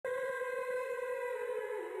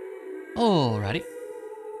Alrighty.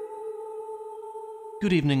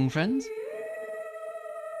 Good evening, friends.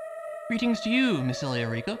 Greetings to you, Miss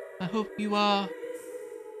Eliarica. I hope you are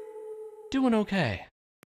doing okay.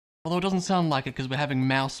 Although it doesn't sound like it because we're having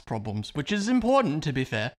mouse problems, which is important to be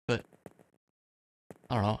fair, but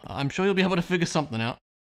I don't know. I'm sure you'll be able to figure something out.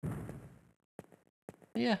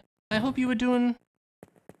 Yeah, I hope you were doing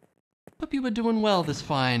well this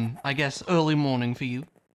fine, I guess, early morning for you.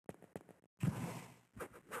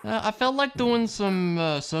 I felt like doing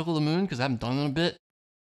some Circle of the Moon because I haven't done it in a bit.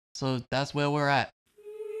 So that's where we're at.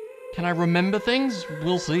 Can I remember things?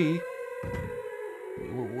 We'll see.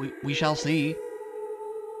 We shall see.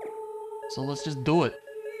 So let's just do it.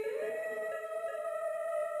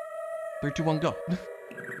 3, 2, 1, go.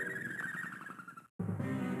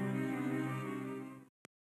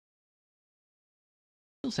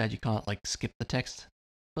 Still sad you can't, like, skip the text.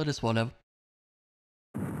 But it's whatever.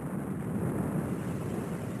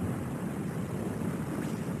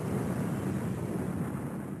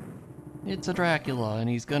 It's a Dracula, and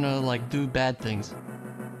he's gonna, like, do bad things.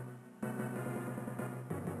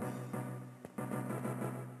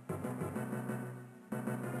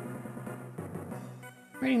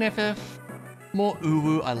 Rating FF. More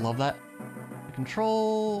uwu, I love that.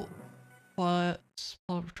 Control 5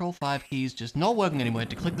 keys just not working anymore.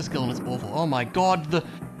 To click the skill and it's awful. Oh my god, the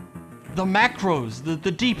macros, the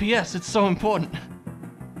DPS, it's so important.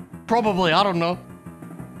 Probably, I don't know.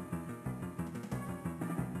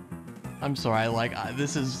 I'm sorry, like,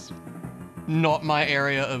 this is not my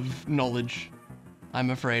area of knowledge,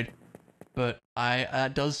 I'm afraid. But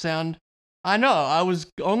it does sound... I know, I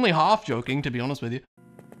was only half joking, to be honest with you.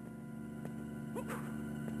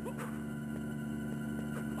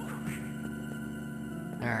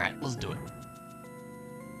 Alright, let's do it.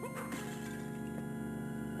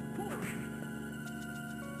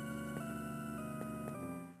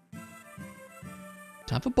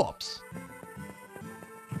 Time for bops.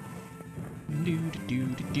 Do.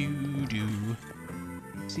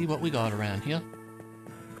 See what we got around here.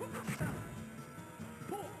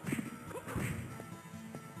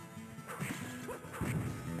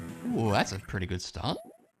 Ooh, that's a pretty good start.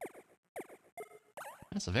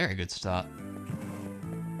 That's a very good start.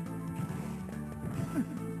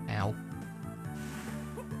 Ow.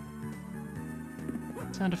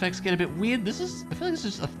 Sound effects get a bit weird. I feel like this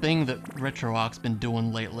is a thing that RetroArch's been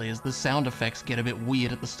doing lately, is the sound effects get a bit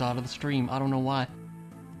weird at the start of the stream. I don't know why.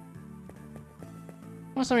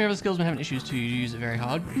 Well, some of your other skills been having issues too, you use it very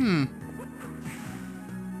hard.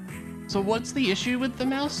 So what's the issue with the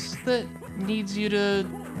mouse that needs you to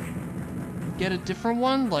get a different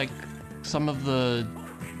one? Like, some of the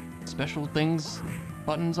special things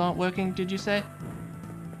buttons aren't working, did you say?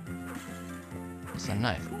 It's a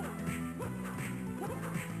knife.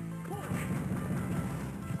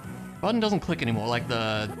 Button doesn't click anymore, like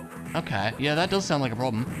the... Okay, yeah, that does sound like a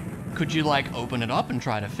problem. Could you, like, open it up and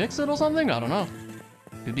try to fix it or something? I don't know.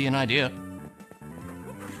 Could be an idea.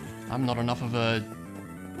 I'm not enough of a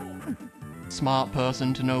smart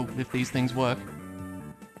person to know if these things work.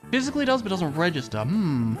 Physically does, but doesn't register.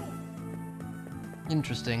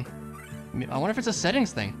 Interesting. I wonder if it's a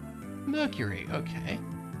settings thing. Mercury, okay.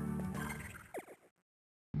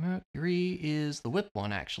 Mercury is the whip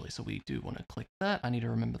one, actually, so we do want to click that. I need to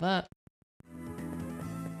remember that.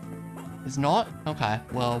 It's not? Okay,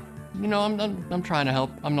 well, you know, I'm trying to help.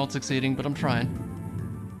 I'm not succeeding, but I'm trying.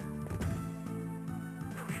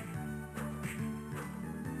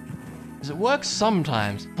 Does it work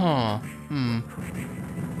sometimes? Huh.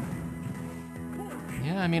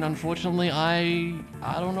 Yeah, I mean, unfortunately, I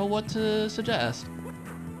don't know what to suggest.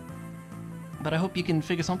 But I hope you can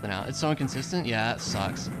figure something out. It's so inconsistent. Yeah, it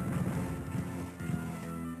sucks.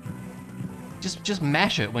 Just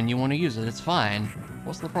mash it when you want to use it. It's fine.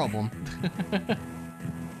 What's the problem?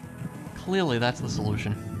 Clearly, that's the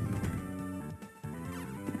solution.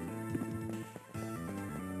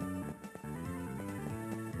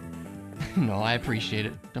 No, I appreciate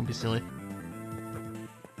it. Don't be silly.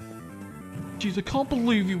 Jeez, I can't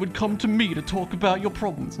believe you would come to me to talk about your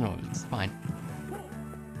problems. No, it's fine.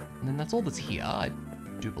 And then that's all that's here, I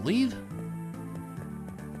do believe.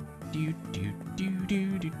 Do.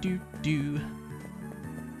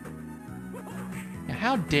 Now,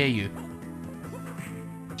 how dare you?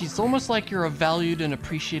 Jeez, it's almost like you're a valued and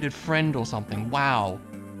appreciated friend or something. Wow.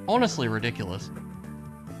 Honestly ridiculous.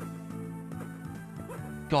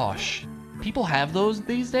 Gosh. People have those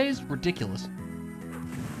these days? Ridiculous.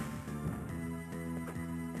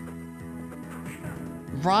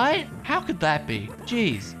 Right? How could that be?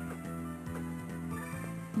 Jeez.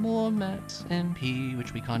 More Max MP,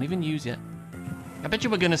 which we can't even use yet. I bet you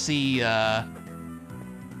we're gonna see,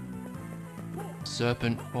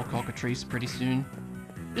 serpent or cockatrice pretty soon.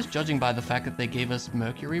 Just judging by the fact that they gave us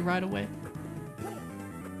Mercury right away.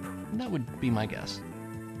 That would be my guess.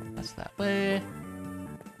 That's that way.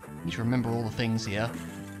 Need to remember all the things here.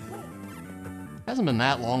 Hasn't been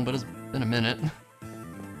that long, but it's been a minute.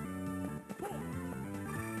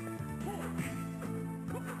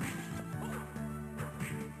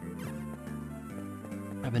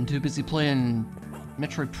 I've been too busy playing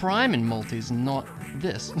Metroid Prime in multis and not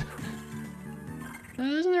this.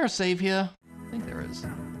 Isn't there a save here? I think there is.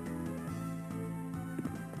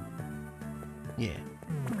 Yeah.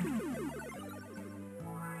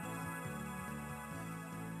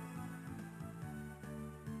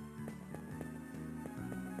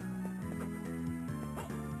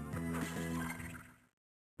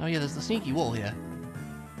 Oh yeah, there's the sneaky wall here.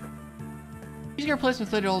 Easier replacement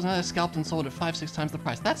 $30 and now they're scalped and sold at 5-6 times the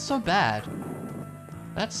price. That's so bad.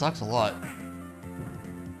 That sucks a lot.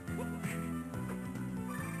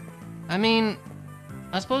 I mean,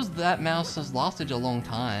 I suppose that mouse has lasted a long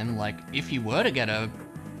time. Like, if you were to get a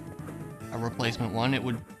replacement one, it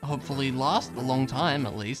would hopefully last a long time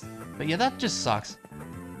at least. But yeah, that just sucks.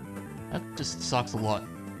 That just sucks a lot.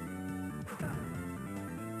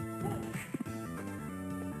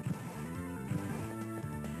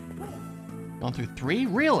 Gone through 3?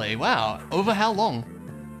 Really? Wow. Over how long?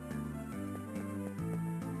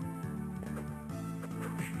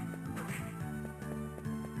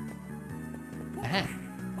 Aha.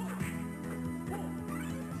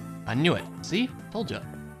 I knew it. See? Told ya.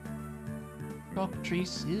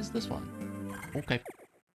 Cockatrice is this one. Okay.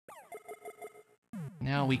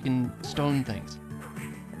 Now we can stone things.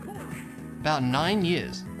 About 9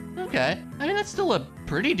 years. Okay. I mean, that's still a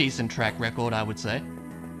pretty decent track record, I would say.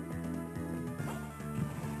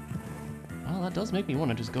 Well, that does make me want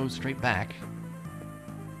to just go straight back.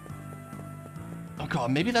 Oh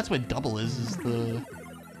god, maybe that's where double is the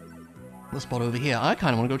spot over here. I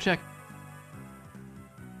kind of want to go check.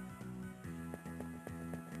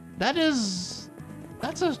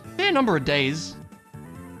 That's a fair number of days.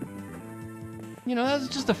 You know, that's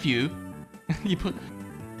just a few. You put...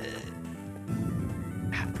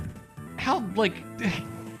 how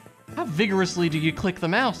vigorously do you click the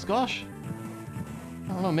mouse? Gosh.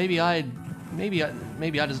 I don't know, maybe I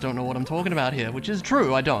just don't know what I'm talking about here, which is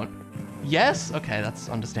true, I don't. Yes? Okay, that's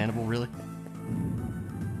understandable, really.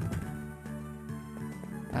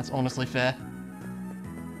 That's honestly fair.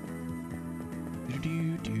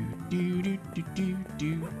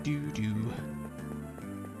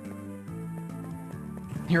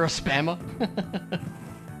 You're a spammer?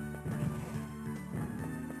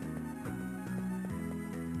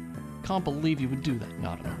 Can't believe you would do that.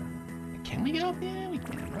 No, I don't know. Can we get up? Yeah, we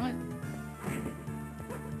can, right?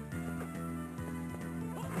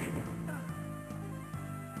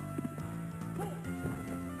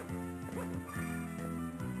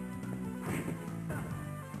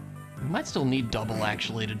 We might still need double,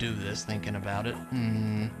 actually, to do this, thinking about it.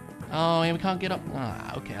 Oh, yeah, we can't get up.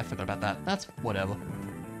 Ah, okay, I forgot about that. That's whatever.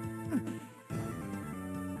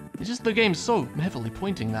 It's just the game's so heavily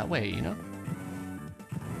pointing that way, you know?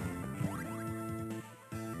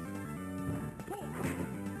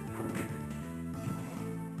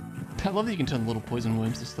 I love that you can turn little poison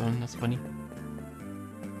worms to stone. That's funny.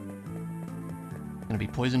 Gonna be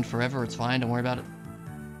poisoned forever. It's fine. Don't worry about it.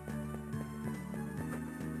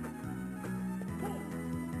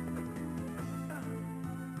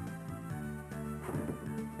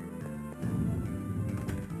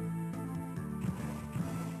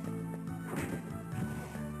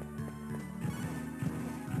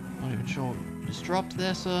 Not even sure what just dropped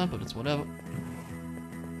there, sir, but it's whatever.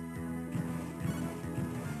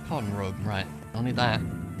 Cotton robe, right. I'll need that.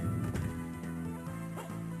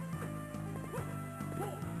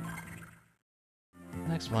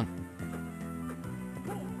 Next one.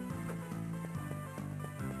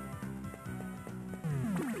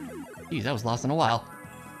 Geez, that was lasting a while.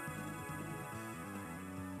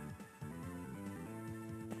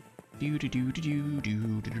 Do do do do do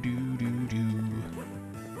do do do do do.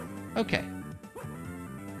 Okay.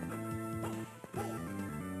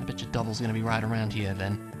 I bet your double's gonna be right around here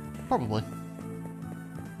then. Probably.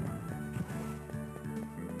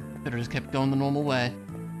 Could've just kept going the normal way.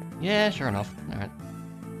 Yeah, sure enough. Alright.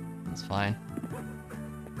 That's fine.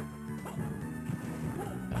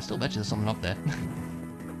 I still bet you there's something up there. Need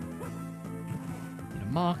to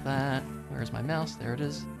mark that. Where's my mouse? There it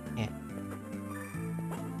is. Yeah.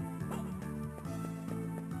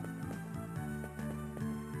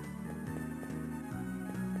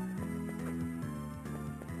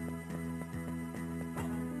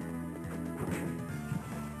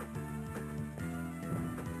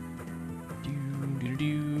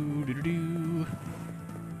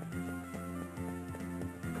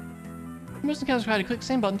 most encounters require to click the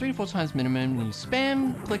same button 3 to 4 times minimum, and you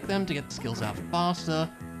spam click them to get the skills out faster.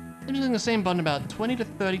 I'm using the same button about 20 to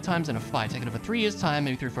 30 times in a fight, taking over 3 years time,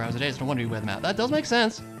 maybe 3 or 4 hours a day, so no wonder you wear them out. That does make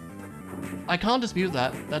sense. I can't dispute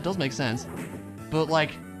that. That does make sense. But,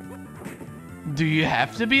 like, do you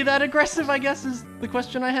have to be that aggressive, I guess, is the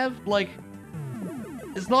question I have? Like,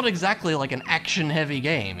 it's not exactly like an action-heavy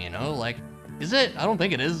game, you know? Like, is it? I don't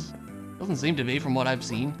think it is. Doesn't seem to be from what I've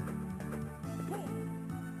seen.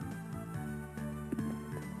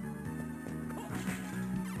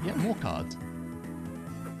 Yeah, more cards.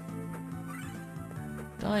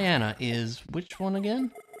 Diana is which one again?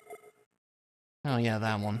 Oh yeah,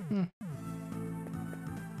 that one.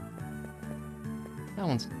 That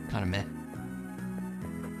one's kind of meh.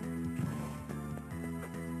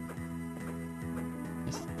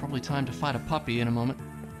 It's probably time to fight a puppy in a moment.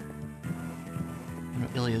 I know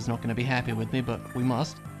Ilya's not going to be happy with me, but we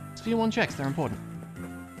must. Sphere 1 checks, they're important.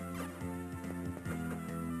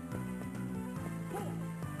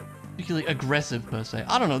 Particularly aggressive, per se.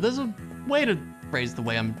 I don't know, there's a way to phrase the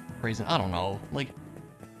way I'm phrasing. I don't know. Like,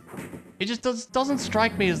 it just doesn't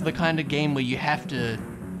strike me as the kind of game where you have to,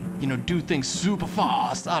 you know, do things super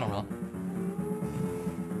fast. I don't know.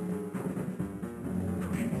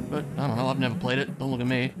 But, I don't know, I've never played it. Don't look at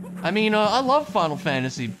me. I mean, I love Final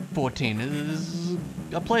Fantasy XIV.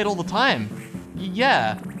 I play it all the time.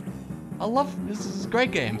 Yeah. I love... This is a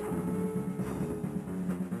great game.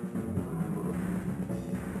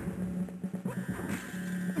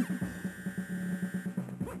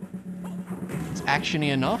 It's action-y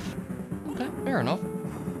enough? Okay, fair enough.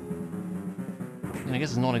 And I guess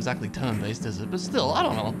it's not exactly turn-based, is it? But still, I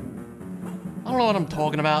don't know. I don't know what I'm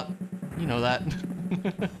talking about. You know that.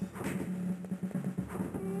 Can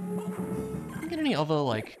I get any other,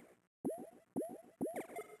 like...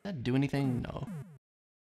 Does that do anything? No.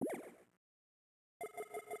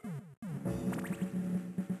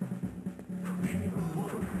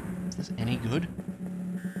 Is this any good?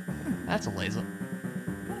 That's a laser.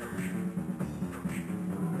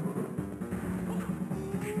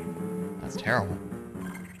 That's terrible.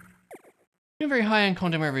 Doing very high end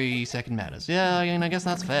content where every second matters. Yeah, I mean, I guess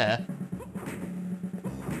that's fair.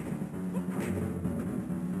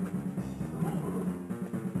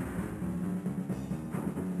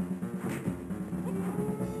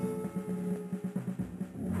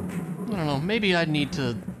 I don't know, maybe I'd need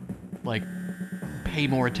to, like, pay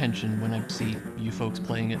more attention when I see you folks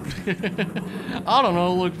playing it. I don't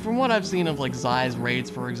know, look, from what I've seen of, like, Zai's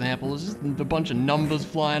raids, for example, it's just a bunch of numbers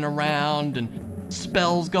flying around, and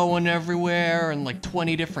spells going everywhere, and, like,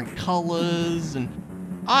 20 different colors, and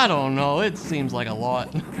I don't know, it seems like a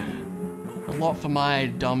lot. A lot for my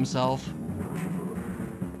dumb self. I'm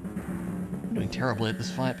doing terribly at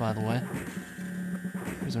this fight, by the way.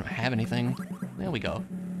 Because I don't have anything. There we go.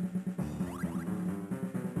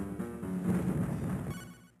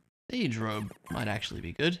 Stage robe might actually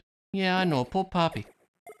be good. Yeah, I know, poor puppy.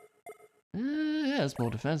 Yeah, that's more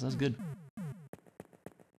defense, that's good.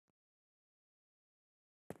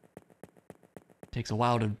 Takes a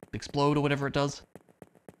while to explode or whatever it does.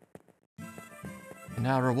 And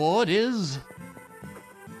our reward is...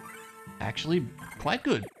 actually quite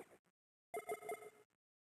good.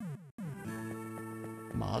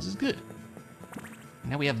 Mars is good.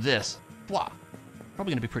 Now we have this. Blah.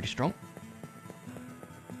 Probably gonna be pretty strong.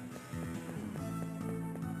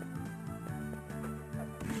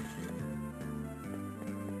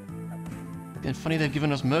 And funny they've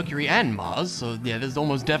given us Mercury and Mars, so yeah, there's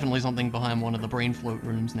almost definitely something behind one of the brain float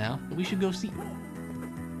rooms now that we should go see.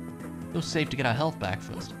 Go save to get our health back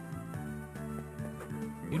first.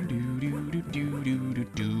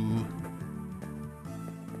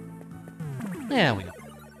 There we go.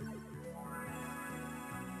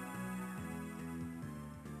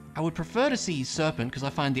 I would prefer to see Serpent because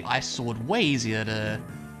I find the Ice Sword way easier to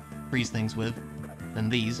freeze things with than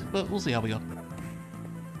these, but we'll see how we go.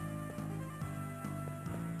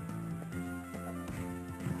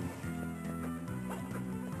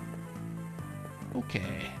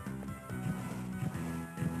 Okay.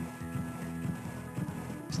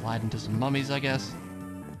 Slide into some mummies, I guess.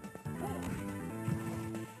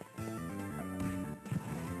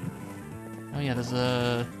 Oh yeah, there's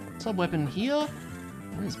a sub-weapon here.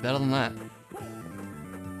 It's better than that.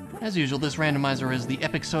 As usual, this randomizer is the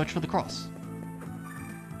epic search for the cross.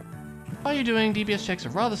 How are you doing? DPS checks are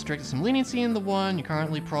rather strict. There's some leniency in the one you're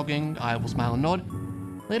currently progging. I will smile and nod.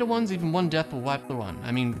 Later ones, even one death will wipe the one.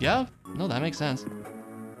 I mean, yeah, no, that makes sense.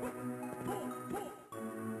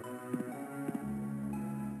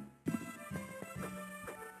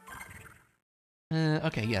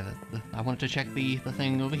 Okay, yeah, I wanted to check the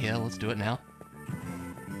thing over here. Let's do it now.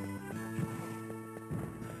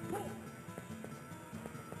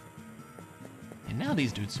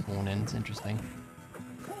 these dudes spawn in. It's interesting.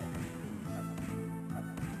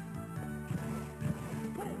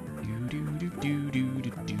 Do.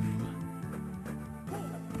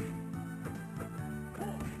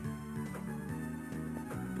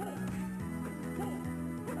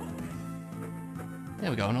 There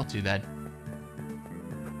we go, not too bad.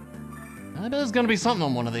 I bet there's gonna be something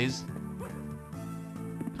on one of these.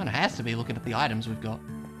 Kinda has to be, looking at the items we've got.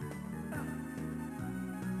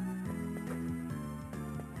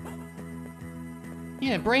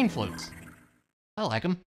 Yeah, brain floats. I like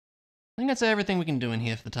them. I think that's everything we can do in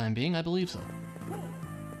here for the time being, I believe so.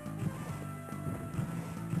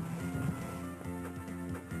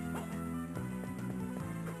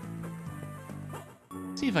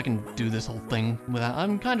 See if I can do this whole thing without...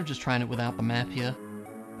 I'm kind of just trying it without the map here.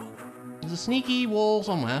 There's a sneaky wall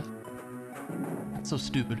somewhere. That's so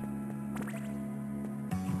stupid.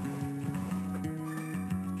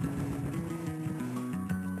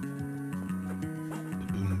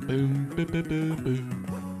 Boom, boom, boom, boom, boom, boom.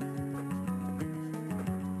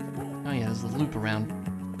 Oh yeah, there's the loop around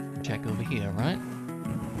check over here, right?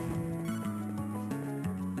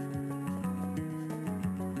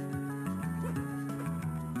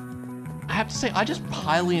 I have to say, I just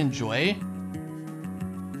highly enjoy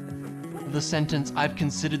the sentence, "I've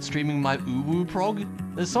considered streaming my uwu prog."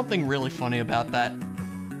 There's something really funny about that.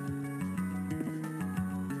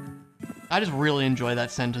 I just really enjoy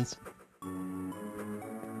that sentence.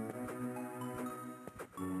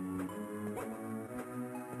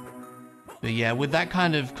 But yeah, with that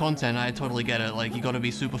kind of content, I totally get it. Like, you gotta be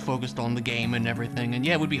super focused on the game and everything. And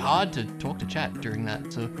yeah, it would be hard to talk to chat during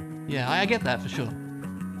that. So yeah, I get that for sure.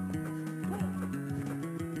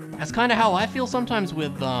 That's kind of how I feel sometimes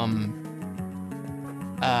with the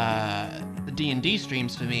D&D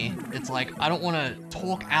streams for me. It's like, I don't want to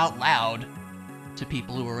talk out loud to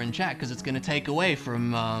people who are in chat because it's going to take away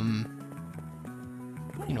from,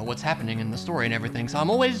 you know, what's happening in the story and everything. So I'm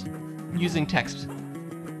always using text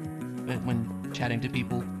when chatting to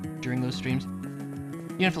people during those streams.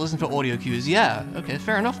 You have to listen for audio cues. Yeah, okay,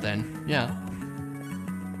 fair enough then. Yeah.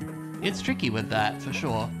 It's tricky with that, for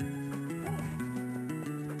sure.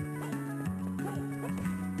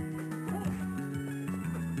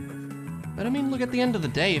 But I mean, look, at the end of the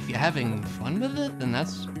day, if you're having fun with it, then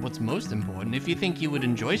that's what's most important. If you think you would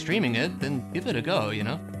enjoy streaming it, then give it a go, you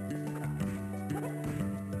know?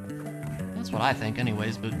 That's what I think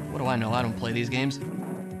anyways, but what do I know? I don't play these games.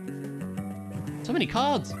 So many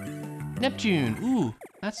cards! Neptune! Ooh,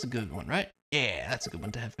 that's a good one, right? Yeah, that's a good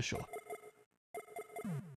one to have for sure.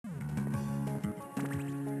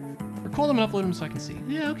 Record them and upload them so I can see.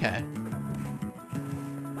 Yeah, okay.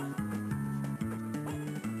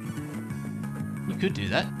 You could do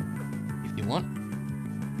that, if you want.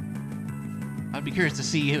 I'd be curious to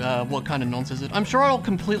see what kind of nonsense it... I'm sure I'll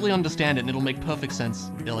completely understand it and it'll make perfect sense,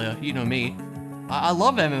 Ilya. You know me. I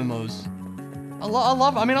love MMOs. I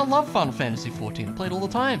love Final Fantasy XIV. I play it all the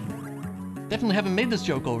time. Definitely haven't made this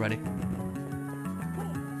joke already.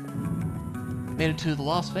 Made it to the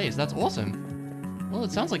last phase. That's awesome. Well,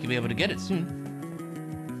 it sounds like you'll be able to get it soon.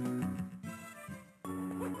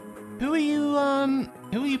 Who are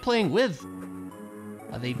you playing with?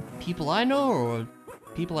 Are they people I know or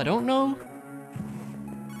people I don't know?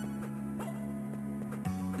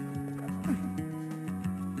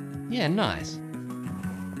 Yeah, nice.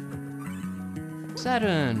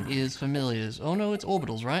 Saturn is familiars. Oh no, it's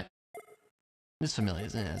orbitals, right? It's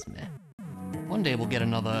familiars, yeah, it's meh. One day we'll get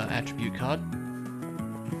another attribute card.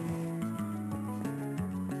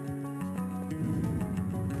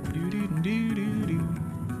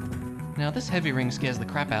 Now this heavy ring scares the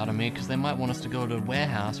crap out of me because they might want us to go to a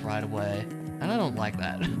warehouse right away. And I don't like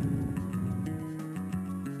that.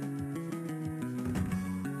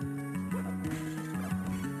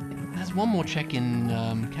 There's one more check in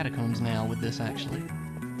Catacombs now with this actually.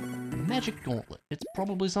 Magic Gauntlet. It's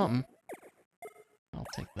probably something. I'll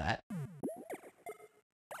take that.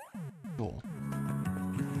 Sure.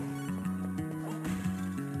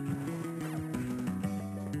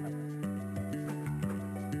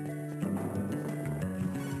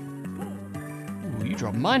 Ooh, you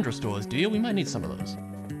drop mind restores, do you? We might need some of those.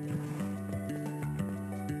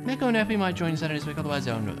 Neko and Effie might join Saturday this week, otherwise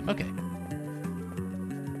I don't know them. Okay.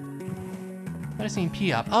 Might have seen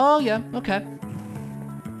P up. Oh yeah, okay.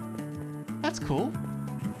 That's cool.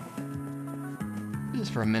 Do this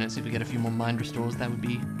for a minute, see if we get a few more mind restores. That would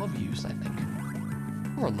be of use, I think.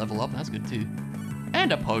 Or a level up, that's good too.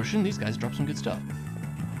 And a potion. These guys drop some good stuff.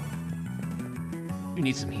 You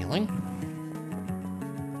need some healing.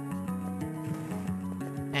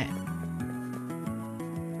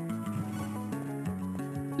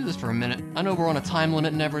 Do this for a minute. I know we're on a time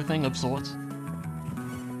limit and everything of sorts.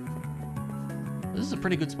 This is a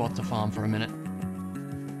pretty good spot to farm for a minute.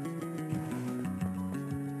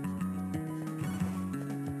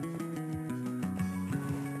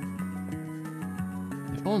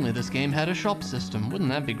 If only this game had a shop system,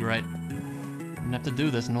 wouldn't that be great? Wouldn't have to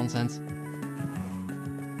do this nonsense.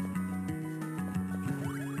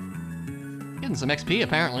 Getting some XP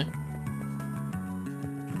apparently.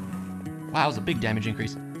 Wow, that was a big damage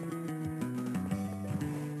increase.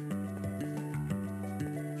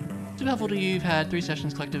 Too helpful you've had 3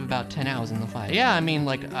 sessions collective about 10 hours in the fight. Yeah, I mean,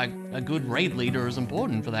 like, a good raid leader is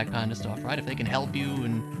important for that kind of stuff, right? If they can help you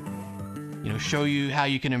and, you know, show you how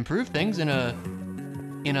you can improve things in a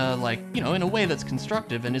like, you know, in a way that's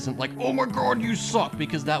constructive and isn't like, oh my god, you suck,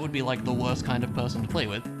 because that would be like the worst kind of person to play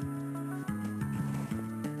with.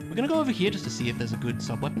 We're gonna go over here just to see if there's a good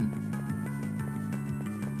sub-weapon.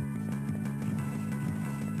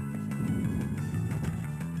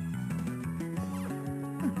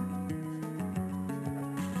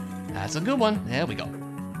 That's a good one. There we go.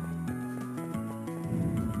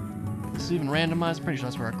 This is even randomized. Pretty sure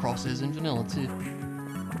that's where our cross is in vanilla too.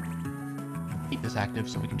 Keep this active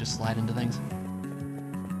so we can just slide into things.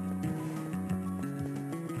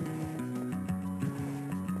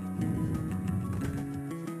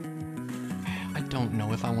 I don't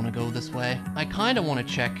know if I want to go this way. I kind of want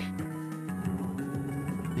to check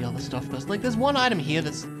the other stuff first. Like, there's one item here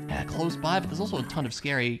that's close by, but there's also a ton of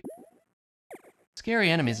scary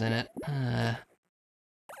enemies in it.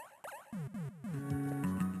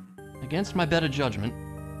 Against my better judgment.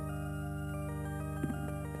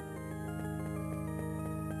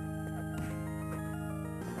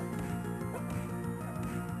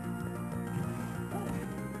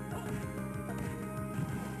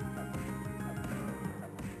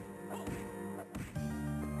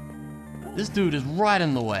 This dude is right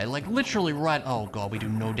in the way, like literally right. Oh god, we do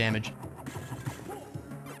no damage.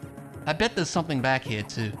 I bet there's something back here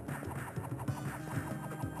too.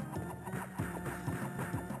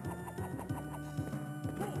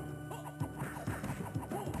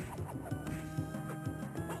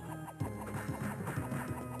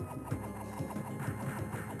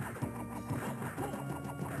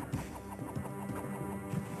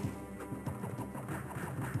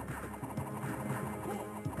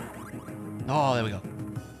 Oh, there we go.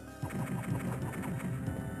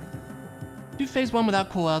 Do phase 1 without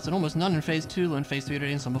callouts and almost none in phase 2, learn phase 3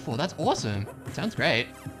 already and some before. That's awesome. Sounds great.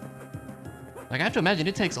 Like, I have to imagine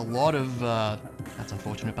it takes a lot of, that's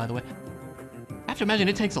unfortunate, by the way. I have to imagine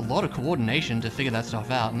it takes a lot of coordination to figure that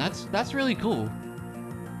stuff out, and that's really cool.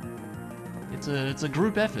 It's a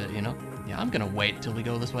group effort, you know? Yeah, I'm gonna wait till we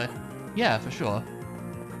go this way. Yeah, for sure.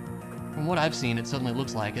 From what I've seen, it certainly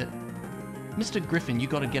looks like it. Mr. Griffin, you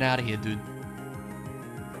gotta get out of here, dude.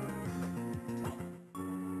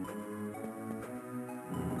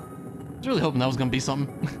 I was really hoping that was gonna be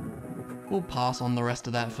something. We'll pass on the rest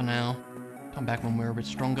of that for now. Come back when we're a bit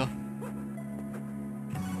stronger.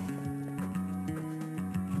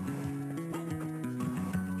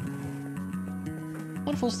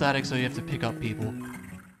 One full static, so you have to pick up people.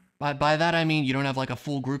 By that I mean you don't have like a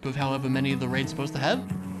full group of however many the raid's supposed to have.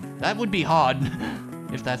 That would be hard,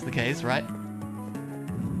 if that's the case, right?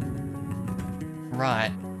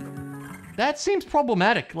 Right. That seems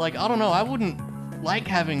problematic. Like, I don't know, I wouldn't like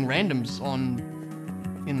having randoms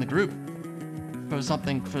in the group for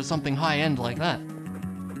something high-end like that.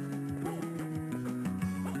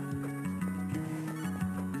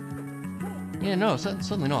 Yeah, no,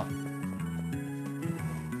 certainly not.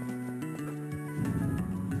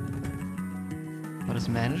 But it's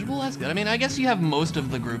manageable, that's good. I mean, I guess you have most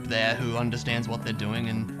of the group there who understands what they're doing,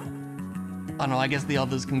 and I don't know, I guess the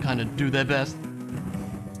others can kind of do their best.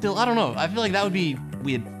 Still, I don't know, I feel like that would be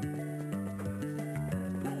weird.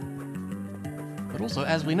 But also,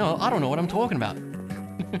 as we know, I don't know what I'm talking about.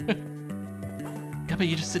 I bet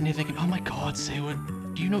you're just sitting here thinking, oh my god,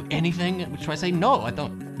 Saywood, do you know anything? Should I say, no, I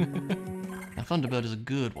don't. Now, Thunderbird is a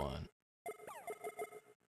good one.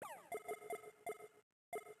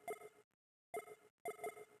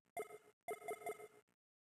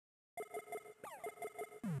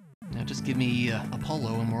 Now just give me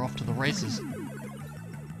Apollo and we're off to the races.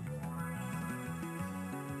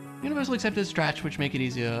 Universally accepted stratch, which make it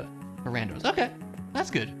easier for randos. Okay,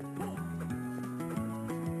 that's good.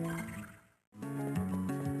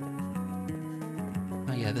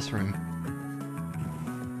 Oh yeah, this room.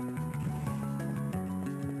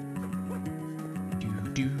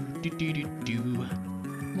 Do.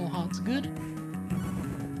 More hearts are good.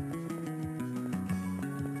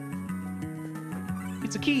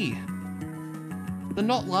 It's a key. The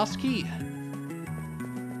not last key.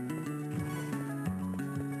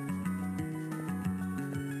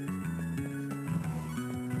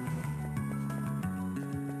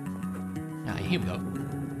 here we go.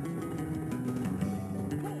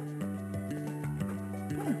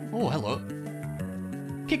 Oh, hello.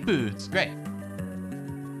 Kick boots, great.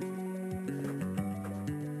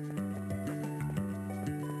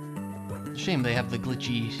 Shame they have the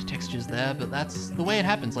glitchy textures there, but that's the way it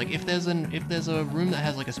happens. Like if there's a room that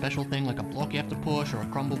has like a special thing, like a block you have to push or a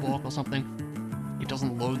crumble block or something, it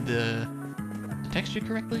doesn't load the texture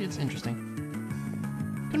correctly. It's interesting.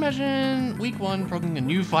 Can imagine week 1 programming a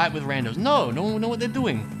new fight with randos. No one will know what they're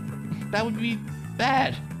doing. That would be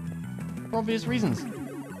bad for obvious reasons.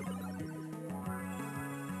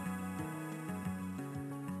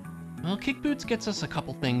 Well, kick boots gets us a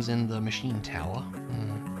couple things in the machine tower.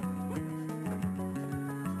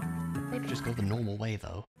 Just go the normal way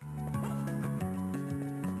though.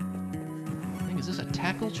 I think, is this a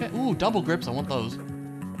tackle check? Ooh, double grips, I want those.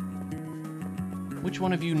 Which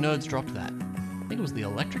one of you nerds dropped that? I think it was the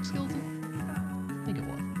electric skeleton? I think it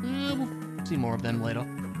was. We'll see more of them later.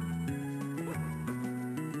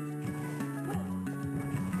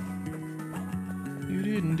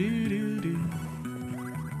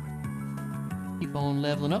 Keep on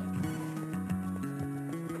leveling up.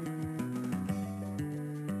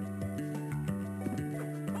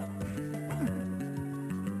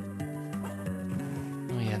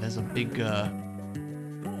 There's a big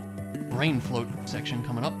brain float section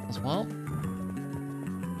coming up as well.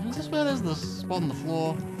 Is this where there's the spot on the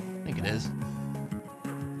floor? I think it is.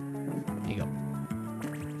 There you go.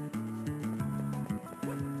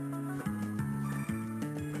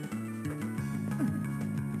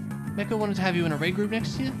 Mecha wanted to have you in a raid group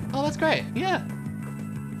next year? Oh, that's great. Yeah.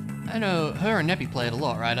 I know her and Neppy play it a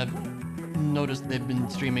lot, right? I've noticed they've been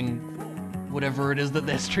streaming whatever it is that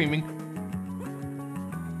they're streaming.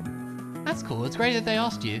 That's cool. It's great that they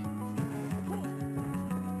asked you.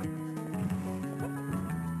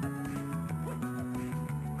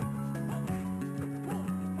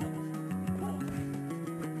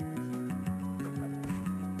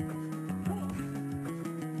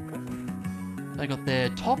 They got their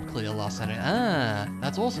top clear last Saturday. Ah,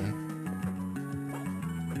 that's awesome.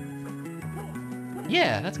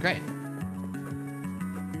 Yeah, that's great.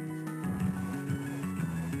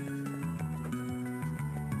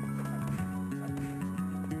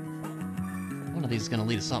 These is gonna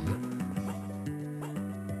lead to something.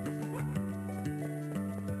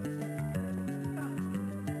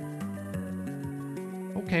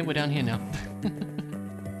 Okay, we're down here now.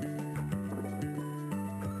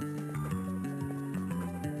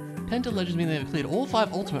 Penta legends mean they've cleared all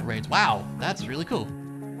 5 ultimate raids. Wow, that's really cool.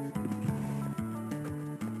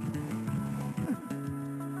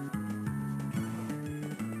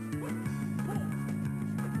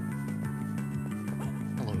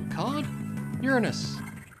 Hello, card. Uranus.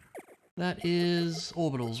 That is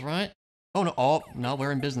orbitals, right? Oh no,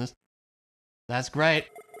 we're in business. That's great.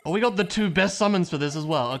 Oh, we got the 2 best summons for this as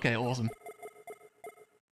well. Okay, awesome.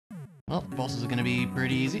 Well, bosses are gonna be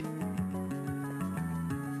pretty easy. Go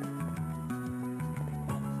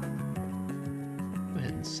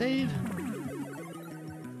ahead and save.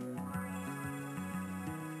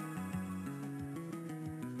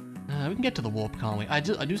 We can get to the warp, can't we? I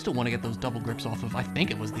do still want to get those double grips off of, I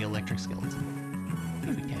think it was the electric skeleton.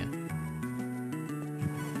 If we can.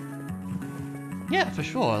 Yeah, for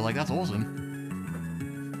sure. Like, that's awesome.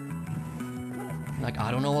 Like,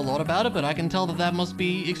 I don't know a lot about it, but I can tell that that must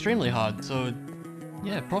be extremely hard. So,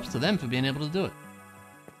 yeah, props to them for being able to do it.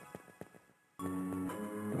 Here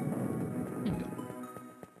we go.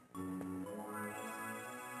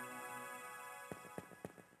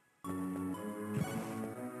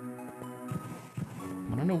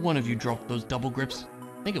 I don't know one of you dropped those double grips.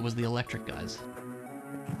 I think it was the electric guys.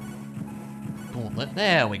 Gauntlet.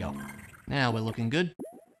 There we go. Now we're looking good.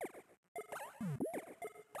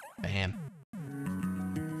 Bam.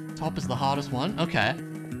 Top is the hardest one. Okay.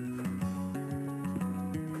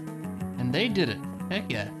 And they did it.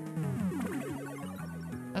 Heck yeah.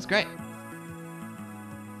 That's great.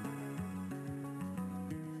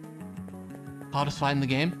 Hardest fight in the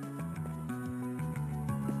game?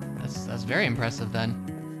 That's very impressive then.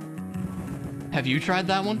 Have you tried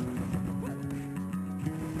that one?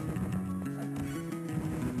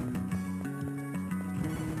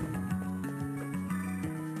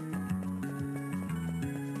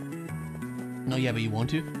 No, yeah, but you want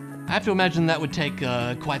to? I have to imagine that would take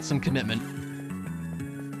quite some commitment.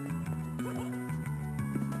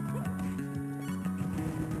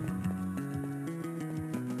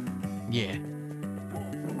 Yeah.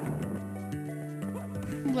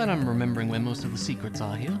 I'm glad I'm remembering where most of the secrets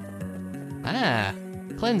are here. Ah,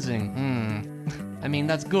 cleansing. I mean,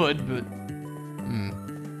 that's good, but...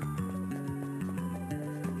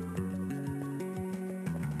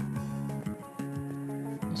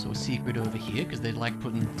 secret over here, because they like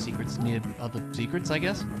putting secrets near other secrets, I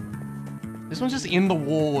guess. This one's just in the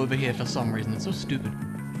wall over here for some reason. It's so stupid.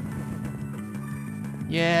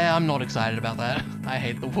 Yeah, I'm not excited about that. I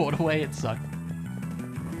hate the waterway, it sucked.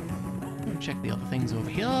 Check the other things over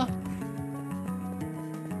here.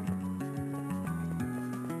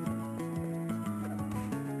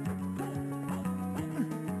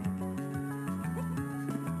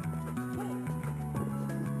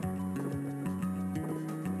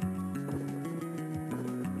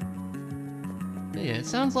 Yeah, it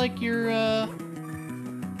sounds like you're,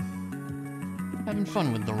 having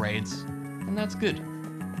fun with the raids, and that's good.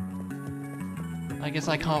 I guess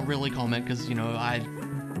I can't really comment, because, you know, I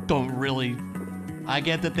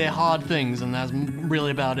get that they're hard things, and that's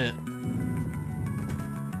really about it.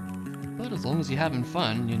 But as long as you're having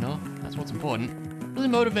fun, you know, that's what's important. Really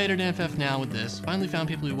motivated NFF now with this. Finally found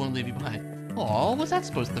people who won't leave you behind. Aw, what's that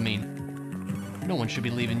supposed to mean? No one should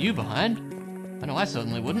be leaving you behind. I know I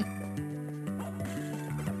certainly wouldn't.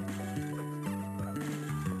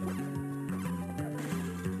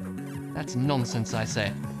 That's nonsense, I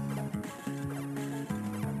say.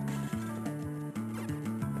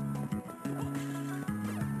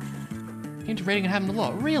 Came to raiding and having a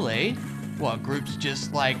lot. Really? What, groups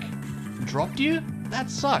just, like, dropped you?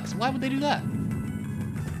 That sucks. Why would they do that?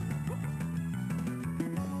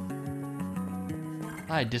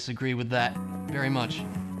 I disagree with that very much.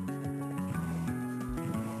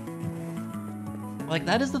 Like,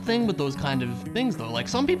 that is the thing with those kind of things, though. Like,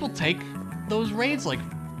 some people take those raids, like,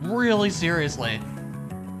 really seriously.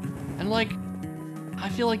 And, like, I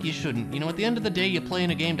feel like you shouldn't. You know, at the end of the day, you're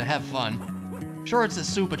playing a game to have fun. Sure, it's a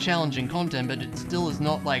super challenging content, but it still is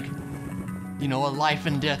not, like, you know, a life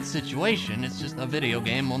and death situation. It's just a video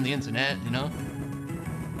game on the internet, you know?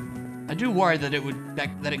 I do worry that it would,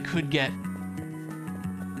 that it could get,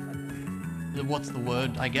 what's the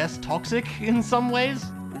word, I guess, toxic in some ways.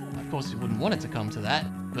 Of course, you wouldn't want it to come to that,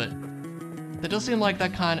 but that does seem like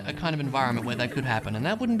that kind of environment where that could happen, and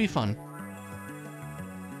that wouldn't be fun.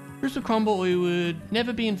 Groups would crumble, or you would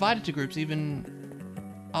never be invited to groups even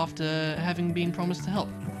after having been promised to help.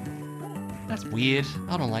 That's weird.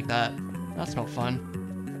 I don't like that. That's not fun.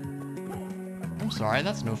 I'm sorry,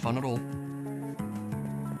 that's no fun at all.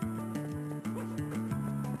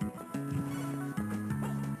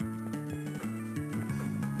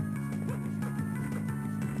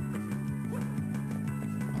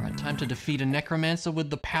 Alright, time to defeat a necromancer with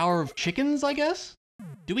the power of chickens, I guess?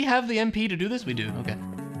 Do we have the MP to do this? We do, okay.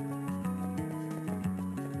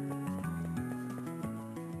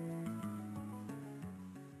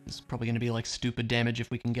 This is probably going to be like stupid damage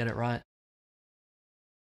if we can get it right.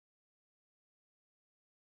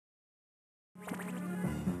 Trying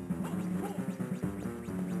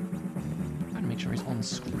to make sure he's on the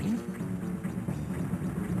screen.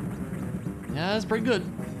 Yeah, that's pretty good.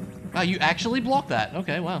 Wow, you actually blocked that.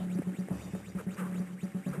 Okay, wow.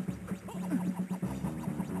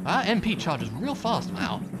 Ah, MP charges real fast.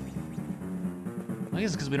 Wow. I guess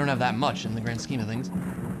it's because we don't have that much in the grand scheme of things.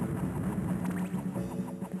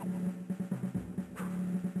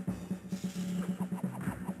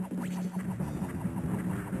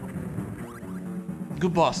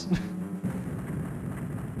 Good boss.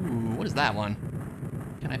 Ooh, what is that one?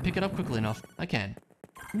 Can I pick it up quickly enough? I can.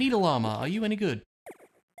 Needle armor, are you any good?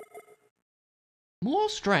 More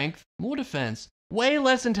strength, more defense, way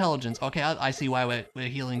less intelligence. Okay, I see why we're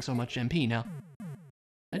healing so much MP now.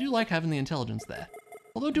 I do like having the intelligence there.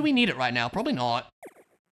 Although, do we need it right now? Probably not.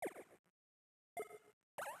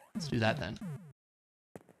 Let's do that then.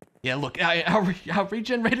 Yeah, look, our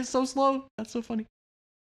regen rate is so slow. That's so funny.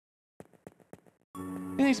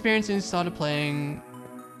 In the experience since he started playing,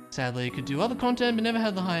 sadly, could do other content, but never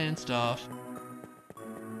had the high-end stuff.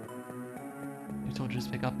 We told you to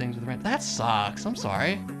just pick up things with rent. That sucks, I'm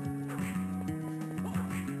sorry.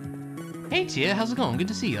 Hey Tia, how's it going? Good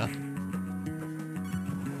to see ya.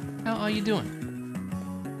 How are you doing?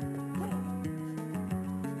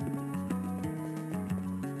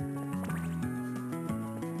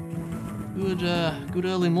 Good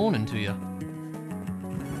early morning to you.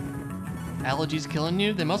 Allergies killing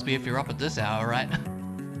you? They must be if you're up at this hour, right?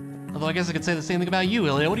 Although I guess I could say the same thing about you,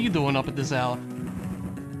 Ilya. What are you doing up at this hour?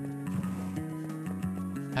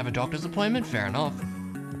 Have a doctor's appointment? Fair enough.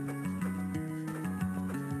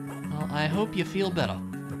 Well, I hope you feel better.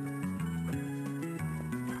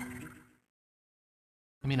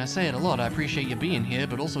 I mean, I say it a lot, I appreciate you being here,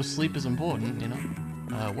 but also sleep is important, you know?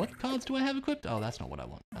 What cards do I have equipped? Oh, that's not what I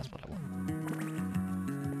want. That's what I want.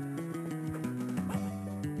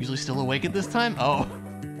 Usually still awake at this time? Oh.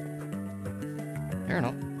 Fair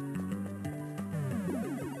enough.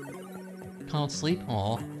 Can't sleep?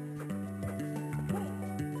 Aw.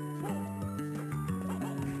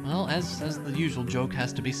 as the usual joke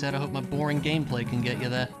has to be said, I hope my boring gameplay can get you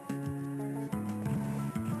there.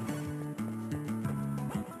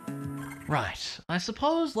 Right, I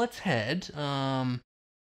suppose let's head, probably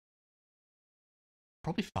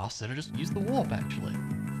faster to just use the warp, actually.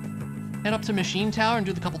 Head up to Machine Tower and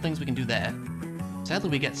do the couple things we can do there. Sadly,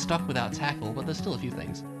 we get stuck without tackle, but there's still a few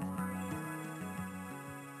things.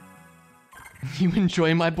 You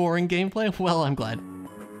enjoy my boring gameplay? Well, I'm glad.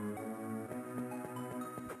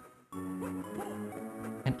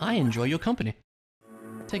 And I enjoy your company.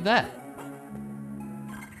 Take that.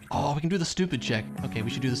 Oh, we can do the stupid check. Okay,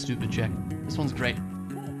 we should do the stupid check. This one's great.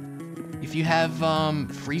 If you have,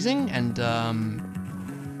 freezing and,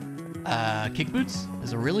 kick boots,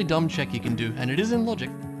 there's a really dumb check you can do, and it is in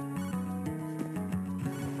logic.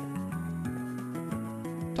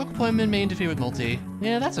 Dock appointment may interfere with multi.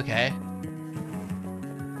 Yeah, that's okay.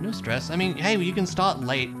 No stress. I mean, hey, you can start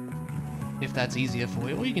late if that's easier for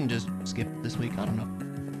you, or you can just skip this week. I don't know.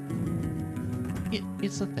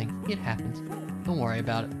 It's a thing. It happens. Don't worry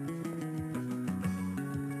about it.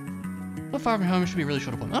 But far from home should be a really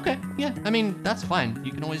short appointment. Okay, yeah. I mean, that's fine.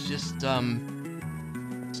 You can always just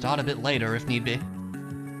start a bit later if need be.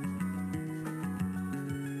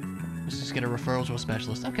 Let's just get a referral to a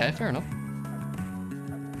specialist. Okay, fair enough.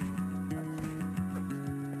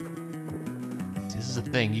 This is a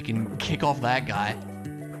thing. You can kick off that guy.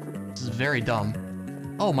 This is very dumb.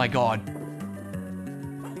 Oh my god.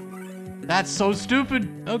 That's so stupid.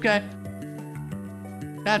 Okay.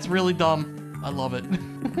 That's really dumb. I love it.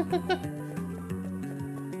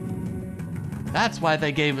 That's why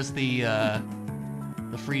they gave us the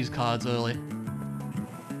freeze cards early.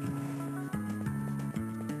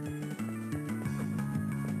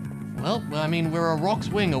 Well, I mean, we're a rock's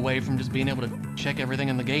wing away from just being able to check everything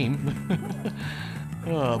in the game.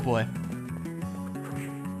 Oh boy.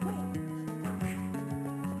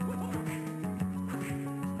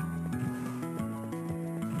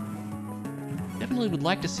 Definitely would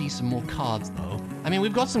like to see some more cards though. I mean,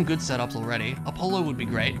 we've got some good setups already. Apollo would be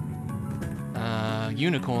great.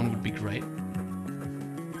 Unicorn would be great.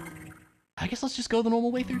 I guess let's just go the normal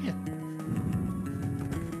way through here.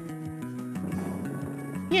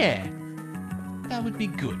 Yeah, that would be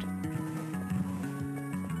good.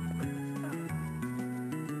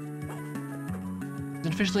 Is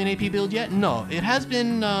it officially an AP build yet? No, it has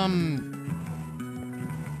been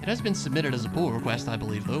submitted as a pull request, I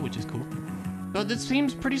believe, though, which is cool. But it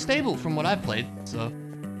seems pretty stable from what I've played, so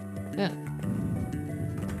yeah.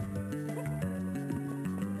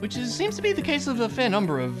 Which seems to be the case of a fair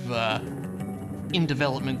number of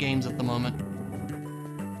in-development games at the moment.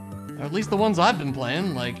 Or at least the ones I've been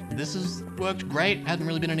playing. Like, this has worked great, hadn't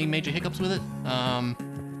really been any major hiccups with it.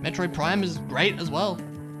 Metroid Prime is great as well.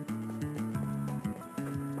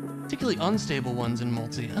 Particularly unstable ones in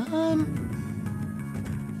multi. I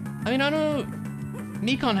mean, I know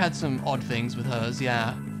Mikon had some odd things with hers,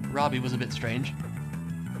 yeah. Rabi was a bit strange.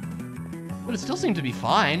 But it still seemed to be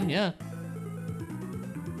fine, yeah.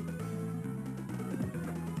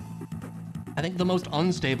 I think the most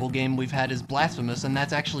unstable game we've had is Blasphemous, and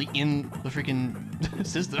that's actually in the freaking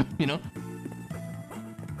system, you know?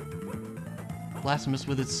 Blasphemous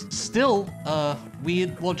with its still,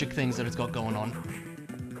 weird logic things that it's got going on.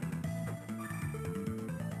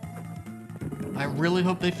 I really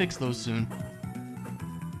hope they fix those soon.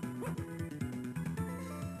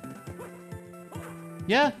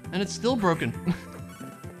 Yeah, and it's still broken.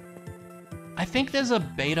 I think there's a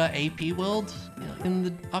beta AP world in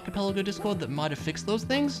the Archipelago Discord that might have fixed those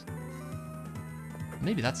things.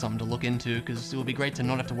 Maybe that's something to look into, because it would be great to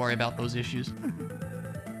not have to worry about those issues.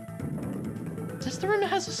 Is this the room that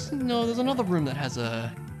has a... No, there's another room that has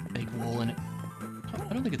a fake wall in it.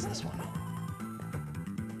 I don't think it's this one.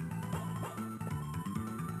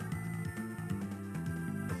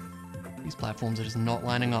 These platforms are just not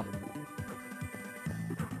lining up.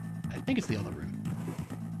 I think it's the other room.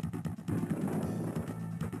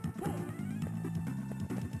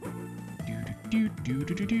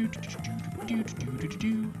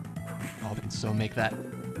 Oh, we can so make that.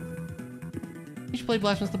 You should play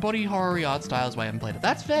Blasphemous. The body horror art style is why I haven't played it.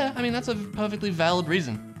 That's fair. I mean, that's a perfectly valid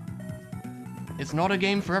reason. It's not a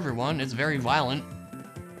game for everyone. It's very violent.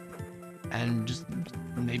 And just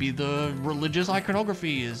maybe the religious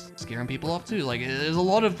iconography is scaring people off too. Like, there's a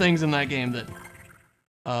lot of things in that game that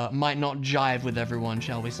might not jive with everyone,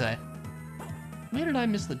 shall we say. Where did I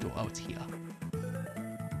miss the door? Oh, it's here.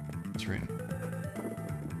 This room.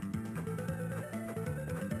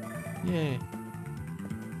 Yay.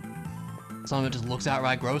 Some of it just looks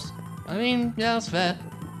outright gross. I mean, yeah, that's fair.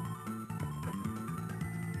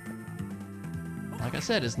 Like I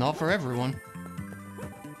said, it's not for everyone.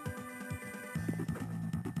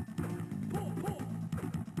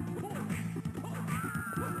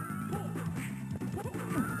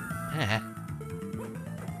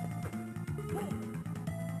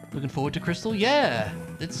 Looking forward to Crystal? Yeah!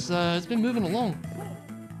 It's been moving along.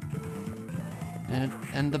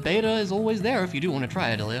 And the beta is always there if you do want to try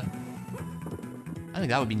it, Ilya. I think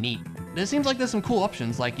that would be neat. There seems like there's some cool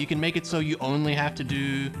options, like you can make it so you only have to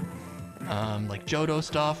do like Johto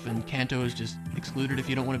stuff, and Kanto is just excluded if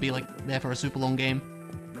you don't want to be like there for a super long game.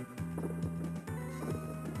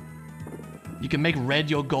 You can make red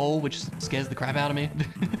your goal, which scares the crap out of me.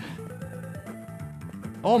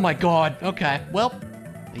 Oh my god, okay, well,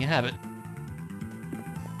 there you have it.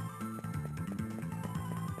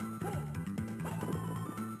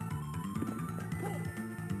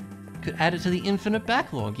 Could add it to the infinite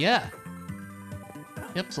backlog, yeah.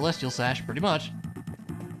 Yep, Celestial Sash, pretty much.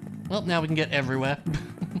 Well, now we can get everywhere.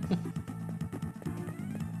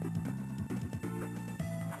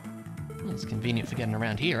 Well, it's convenient for getting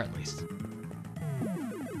around here, at least.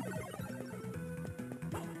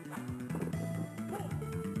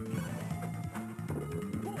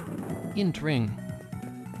 Int ring.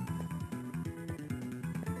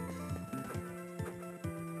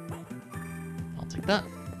 I'll take that.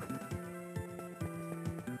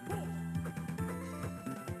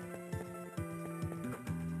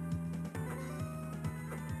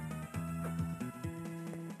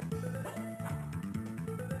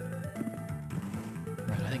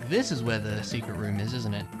 Right, I think this is where the secret room is,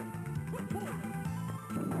 isn't it?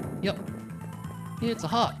 Yep. Yeah, it's a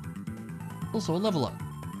heart. Also a level up.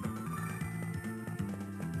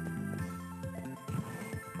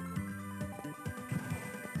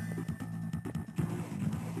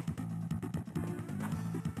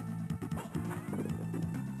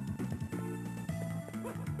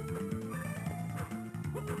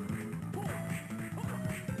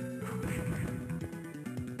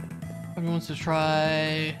 Everyone wants to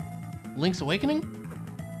try Link's Awakening?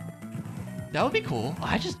 That would be cool.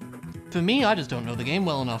 For me, I just don't know the game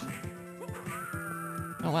well enough.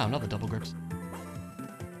 Oh wow, another double grips.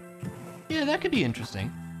 Yeah, that could be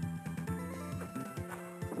interesting.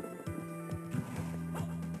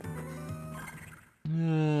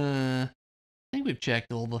 I think we've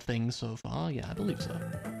checked all the things so far. Yeah, I believe so.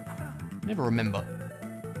 Never remember.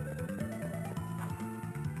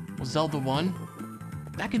 Was Zelda 1?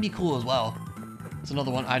 That could be cool as well. It's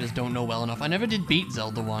another one I just don't know well enough. I never did beat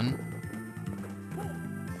Zelda 1.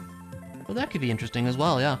 But that could be interesting as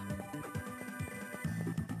well, yeah.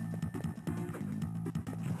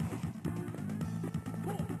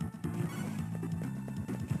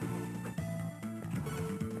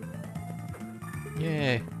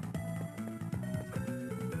 Yay.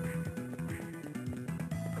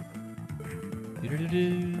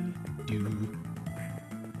 Do-do-do-do.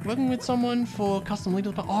 Working with someone for custom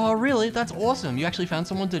lead. Oh, really? That's awesome. You actually found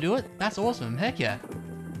someone to do it? That's awesome. Heck yeah.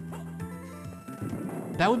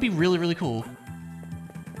 That would be really, really cool.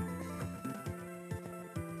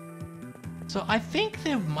 So I think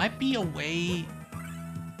there might be a way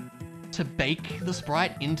to bake the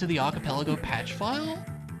sprite into the Archipelago patch file.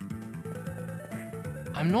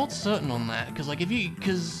 I'm not certain on that, because like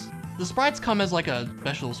because the sprites come as like a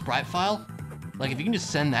special sprite file. Like, if you can just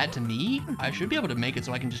send that to me, I should be able to make it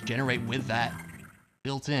so I can just generate with that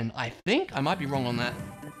built in. I think I might be wrong on that,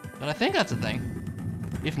 but I think that's a thing.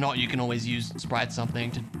 If not, you can always use sprite something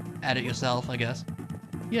to add it yourself, I guess.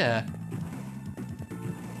 Yeah.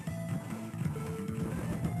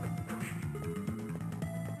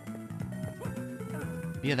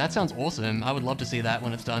 Yeah, that sounds awesome. I would love to see that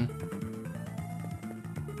when it's done.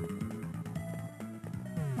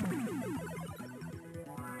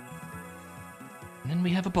 We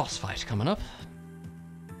have a boss fight coming up.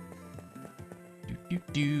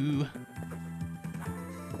 Do.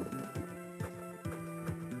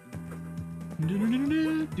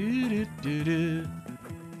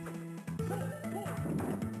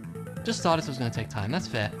 Just started, so it's gonna take time. That's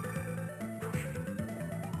fair.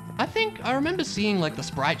 I think I remember seeing like the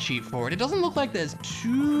sprite sheet for it. It doesn't look like there's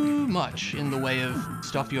too much in the way of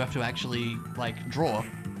stuff you have to actually like draw.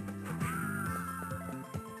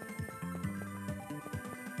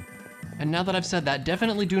 And now that I've said that,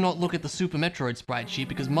 definitely do not look at the Super Metroid sprite sheet,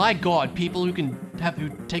 because my god, people who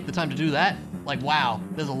take the time to do that, like wow,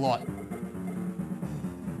 there's a lot.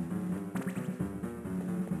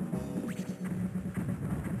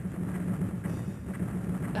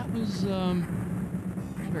 That was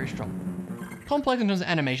very strong. Complex in terms of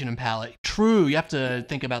animation and palette. True, you have to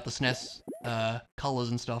think about the SNES colors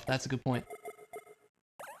and stuff. That's a good point.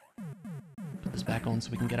 Put this back on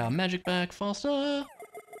so we can get our magic back faster.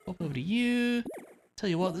 Pop over to you. Tell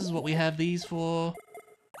you what, this is what we have these for.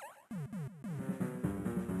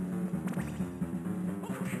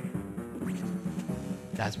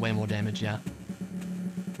 That's way more damage, yeah.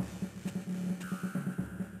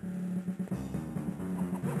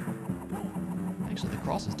 Actually, the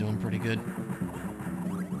cross is doing pretty good.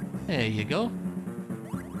 There you go.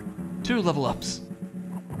 2 level ups.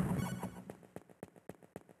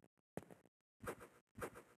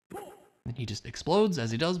 And he just explodes,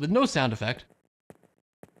 as he does, with no sound effect.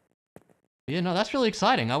 Yeah, no, that's really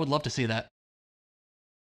exciting. I would love to see that.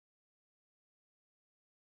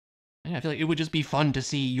 Yeah, I feel like it would just be fun to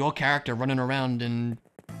see your character running around and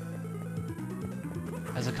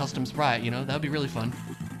as a custom sprite, you know? That would be really fun.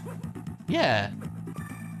 Yeah.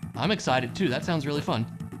 I'm excited too. That sounds really fun.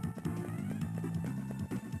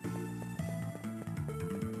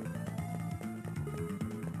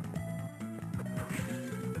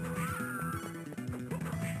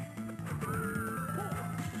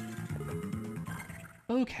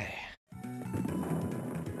 Okay.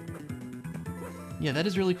 Yeah, that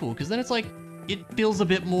is really cool, because then it's like, it feels a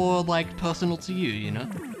bit more, like, personal to you, you know?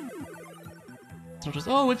 It's not just,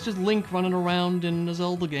 oh, it's just Link running around in a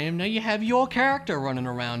Zelda game. Now you have your character running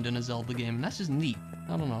around in a Zelda game, and that's just neat.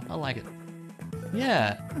 I don't know, I like it.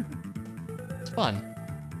 Yeah. It's fun.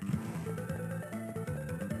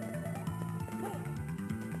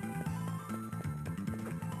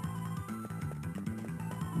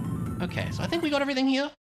 Okay, so I think we got everything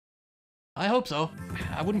here. I hope so.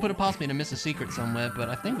 I wouldn't put it past me to miss a secret somewhere, but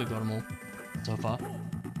I think we've got them all so far.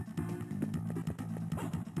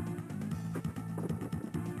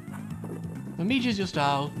 Luigi's your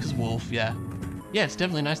style, because Wolf, yeah. Yeah, it's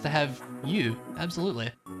definitely nice to have you,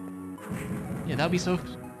 absolutely. Yeah, that'd be so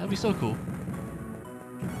cool.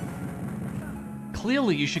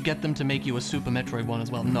 Clearly you should get them to make you a Super Metroid one as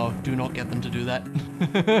well. No, do not get them to do that.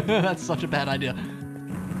 That's such a bad idea.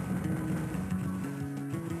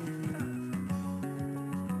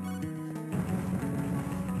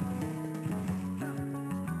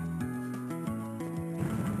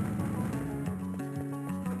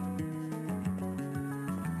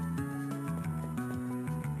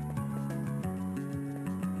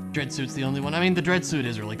 Dread suit's the only one. I mean, the dread suit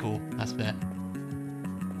is really cool. That's fair.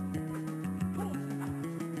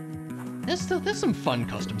 There's some fun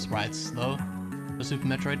custom sprites though for Super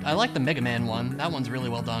Metroid. I like the Mega Man one. That one's really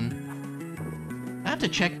well done. I have to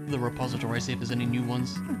check the repository, see if there's any new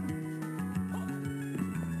ones.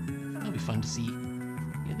 That'll be fun to see.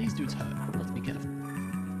 Yeah, these dudes hurt. Let's be careful.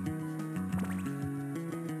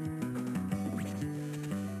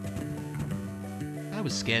 I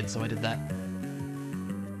was scared, so I did that.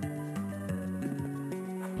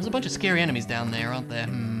 There's a bunch of scary enemies down there, aren't there?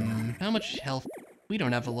 How much health? We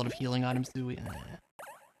don't have a lot of healing items, do we?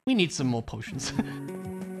 We need some more potions.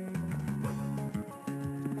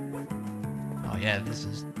 Oh yeah, this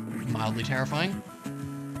is mildly terrifying.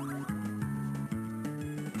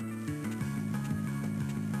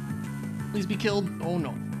 Please be killed. Oh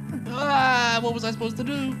no. Ah, what was I supposed to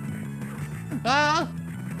do? Ah!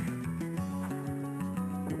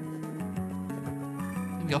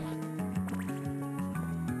 There we go.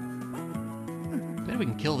 Maybe we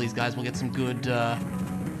can kill these guys, we'll get some good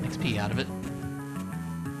XP out of it.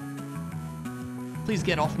 Please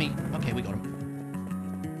get off me. Okay, we got him.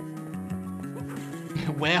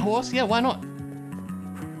 Werehorse? Yeah, why not?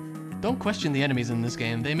 Don't question the enemies in this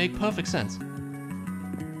game, they make perfect sense.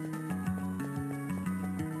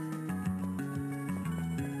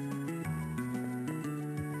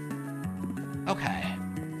 Okay.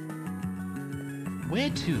 Where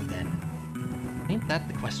to then? Ain't that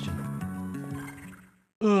the question?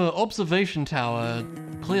 Observation tower,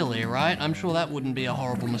 clearly, right? I'm sure that wouldn't be a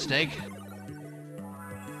horrible mistake.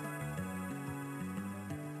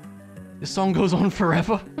 This song goes on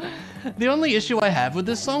forever. The only issue I have with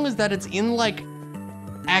this song is that it's in, like,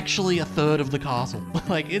 actually a third of the castle.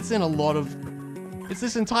 Like, it's in a lot of... It's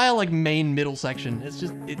this entire, like, main middle section. It's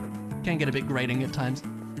just, it can get a bit grating at times.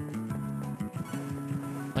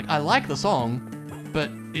 Like, I like the song,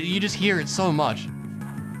 but you just hear it so much.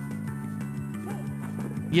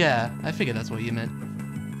 Yeah, I figured that's what you meant.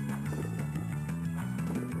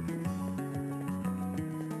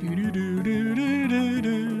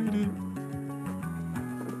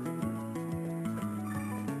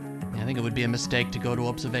 Yeah, I think it would be a mistake to go to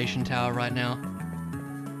Observation Tower right now.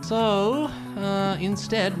 So,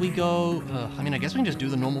 instead we go... I mean, I guess we can just do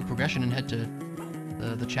the normal progression and head to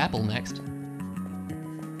the chapel next.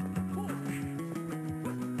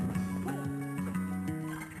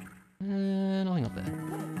 Nothing up there.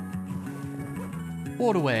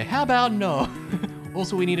 Waterway, how about no?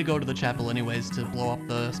 Also, we need to go to the chapel anyways to blow up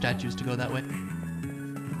the statues to go that way.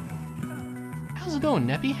 How's it going,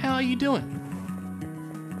 Neppy? How are you doing?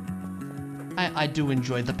 I do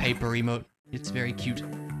enjoy the paper emote. It's very cute.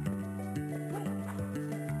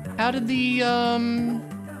 How did the,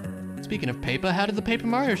 speaking of paper, how did the Paper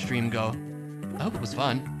Mario stream go? I hope it was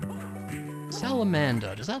fun.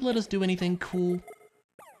 Salamander, does that let us do anything cool?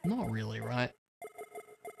 Not really, right?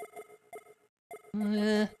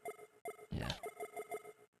 Yeah.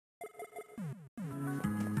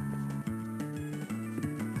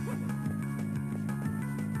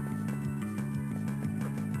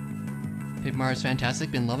 Paper Mario's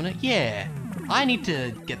fantastic, been loving it? Yeah! I need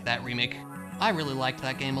to get that remake. I really liked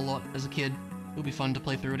that game a lot as a kid. It'll be fun to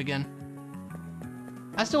play through it again.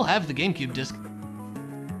 I still have the GameCube disc.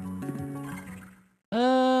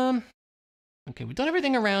 Okay, we've done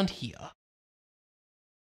everything around here.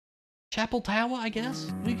 Chapel Tower, I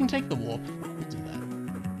guess? We can take the warp. We'll do that.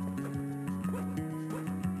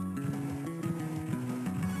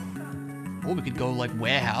 Or we could go, like,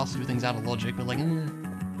 warehouse, do things out of logic, but like,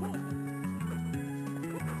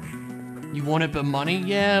 You want it but money?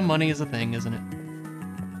 Yeah, money is a thing, isn't it?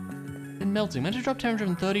 And melting. Meant to drop temperature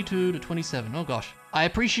from 32 to 27. Oh gosh. I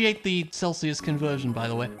appreciate the Celsius conversion, by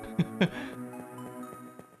the way.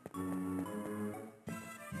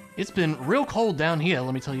 It's been real cold down here,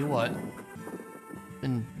 let me tell you what.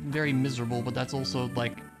 Been very miserable, but that's also,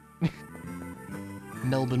 like,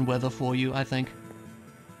 Melbourne weather for you, I think.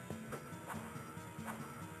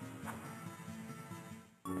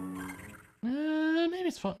 Maybe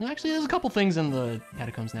it's fun. Actually, there's a couple things in the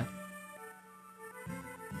catacombs now.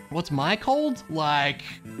 What's my cold? Like,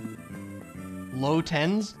 low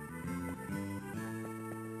 10s?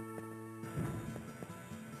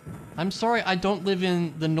 I'm sorry, I don't live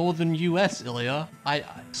in the northern US, Ilya.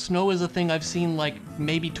 Snow is a thing I've seen, like,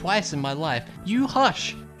 maybe twice in my life. You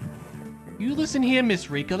hush! You listen here, Miss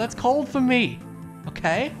Rika, that's cold for me.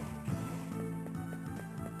 Okay?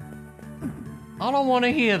 I don't want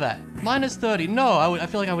to hear that. Minus 30. No, I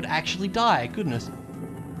feel like I would actually die. Goodness.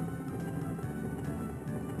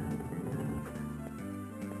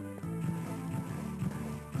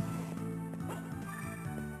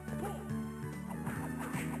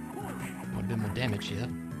 Want a bit more damage here.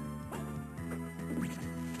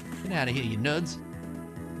 Get out of here, you nerds.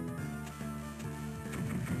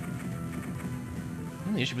 The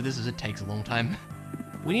only issue with this is it takes a long time.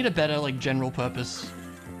 We need a better, like, general purpose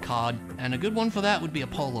card, and a good one for that would be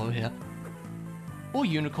Apollo here. Or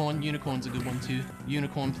Unicorn. Unicorn's a good one too.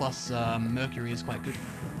 Unicorn plus Mercury is quite good.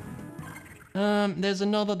 There's a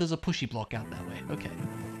pushy block out that way. Okay.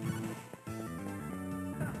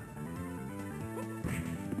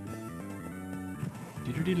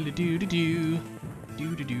 Do-do-do-do-do-do-do.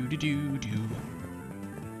 Do-do-do-do-do-do.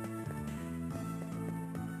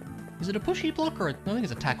 Is it a pushy block or I think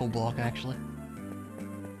it's a tackle block actually.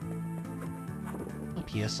 Up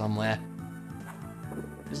here somewhere.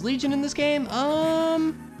 Is Legion in this game?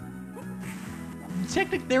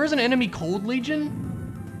 Technically, there is an enemy called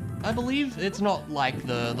Legion, I believe. It's not like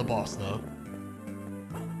the boss, though.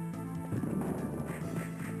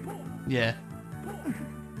 Yeah.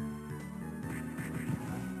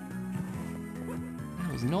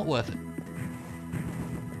 That was not worth it.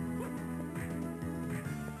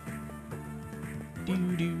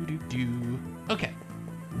 Do-do-do-do. Okay.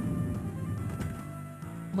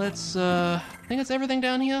 Let's, I think that's everything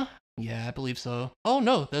down here? Yeah, I believe so. Oh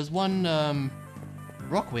no, there's one,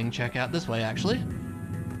 Rockwing check out this way, actually.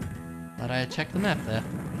 Thought I checked the map there.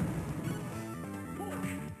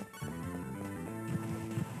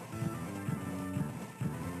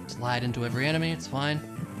 Slide into every enemy, it's fine.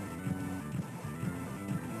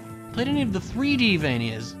 Played any of the 3D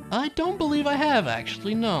Vanias? I don't believe I have,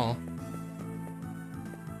 actually, no.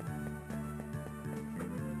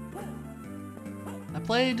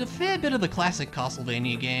 Played a fair bit of the classic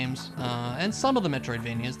Castlevania games, and some of the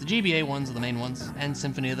Metroidvanias. The GBA ones are the main ones, and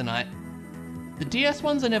Symphony of the Night. The DS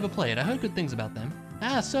ones I never played. I heard good things about them.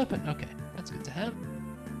 Ah, Serpent. Okay, that's good to have.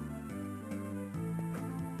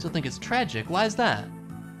 Still think it's tragic. Why is that?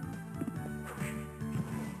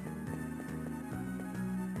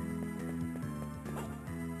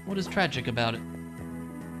 What is tragic about it?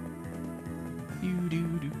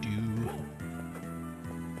 Do-do-do-do.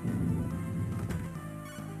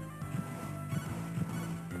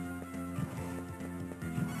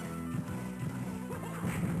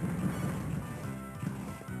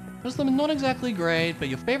 Most of them are not exactly great, but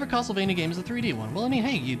your favorite Castlevania game is the 3D one. Well, I mean,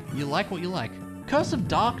 hey, you like what you like. Curse of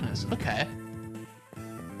Darkness, okay.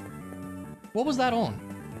 What was that on?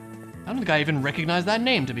 I don't think I even recognize that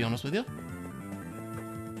name, to be honest with you.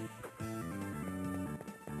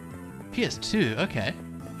 PS2, okay.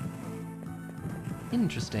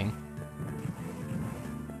 Interesting.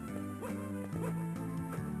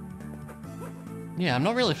 Yeah, I'm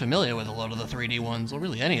not really familiar with a lot of the 3D ones, or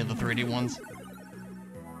really any of the 3D ones.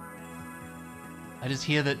 I just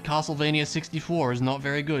hear that Castlevania 64 is not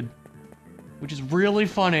very good. Which is really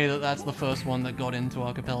funny that that's the first one that got into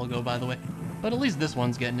Archipelago, by the way. But at least this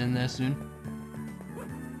one's getting in there soon.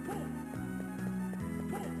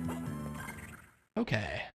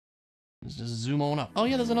 Okay. Let's just zoom on up. Oh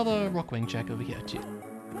yeah, there's another Rockwing check over here, too.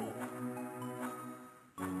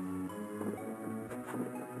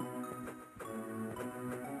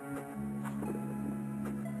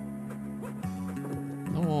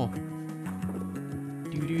 Oh.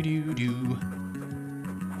 Do-do-do-do.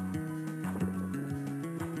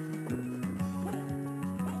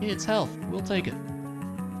 It's health. We'll take it.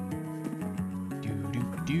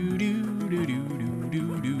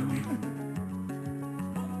 Do-do-do-do-do-do-do-do.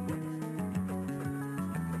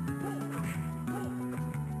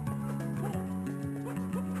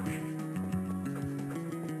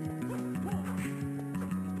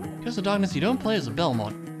 Curse of Darkness, you don't play as a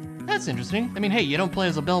Belmont. That's interesting. I mean, hey, you don't play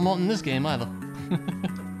as a Belmont in this game either.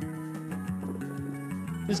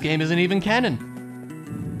 This game isn't even canon.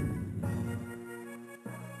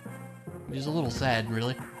 Which is a little sad,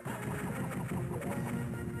 really.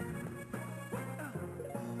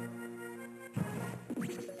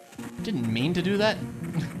 Didn't mean to do that.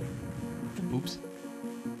 Oops.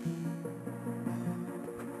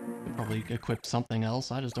 Could probably equip something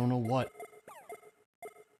else, I just don't know what.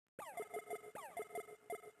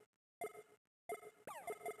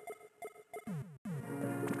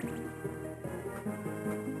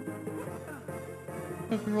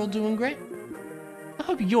 Hope you're all doing great. I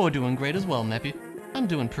hope you're doing great as well, nephew. I'm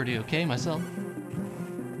doing pretty okay myself.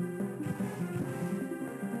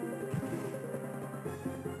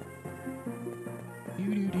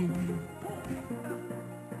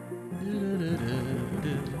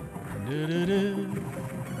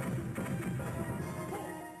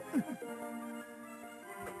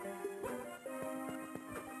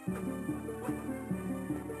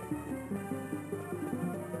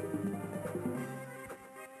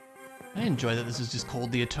 I enjoy that this is just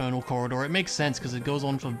called the Eternal Corridor. It makes sense because it goes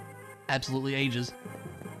on for absolutely ages.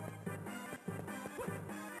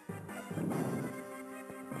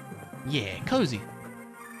 Yeah, cozy.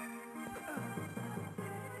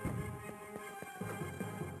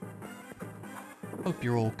 Hope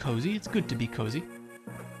you're all cozy. It's good to be cozy.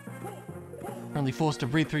 Only forced to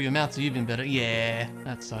breathe through your mouth so you've been better. Yeah,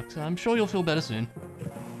 that sucks. I'm sure you'll feel better soon.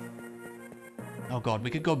 Oh god,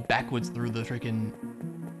 we could go backwards through the freaking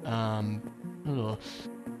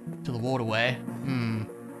to the waterway. I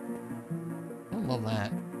don't love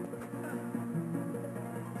that.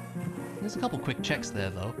 There's a couple quick checks there,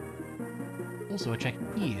 though. Also a check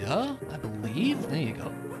here, I believe. There you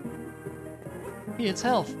go. Here, it's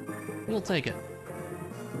health. We'll take it.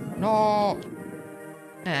 No!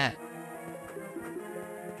 Ah.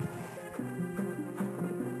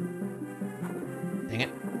 Dang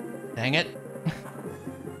it. Dang it.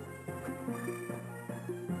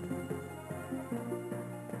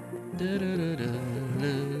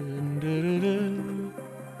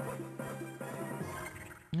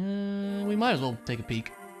 We might as well take a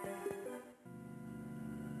peek.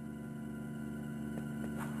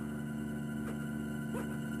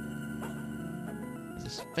 There's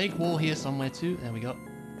this fake wall here somewhere too. There we go.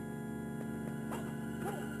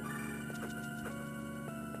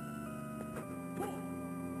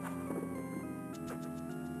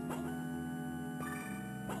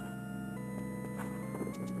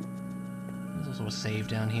 Also a save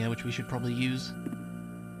down here, which we should probably use.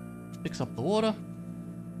 Fix up the water.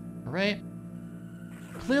 Alright.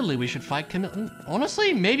 Clearly we should fight Camille.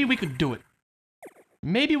 Honestly, maybe we could do it.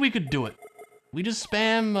 Maybe we could do it. We just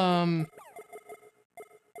spam,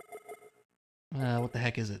 what the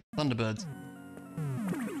heck is it? Thunderbirds.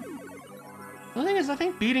 The thing is, I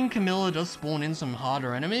think beating Camilla does spawn in some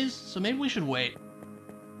harder enemies, so maybe we should wait.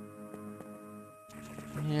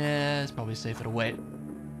 Yeah, it's probably safer to wait.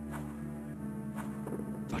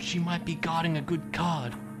 But she might be guarding a good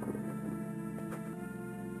card.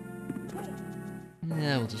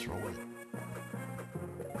 Yeah, we'll just roll with it.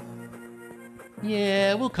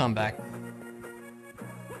 Yeah, we'll come back.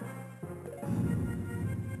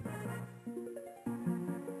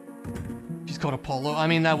 She's called Apollo. I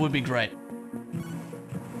mean, that would be great.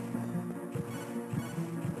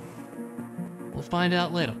 We'll find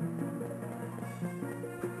out later.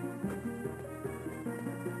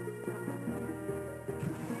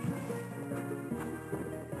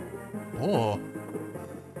 Oh.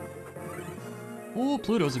 Oh,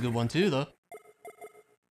 Pluto's a good one too, though.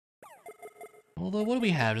 Although, what do we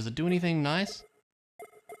have? Does it do anything nice?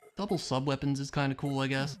 Double sub-weapons is kind of cool, I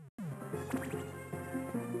guess.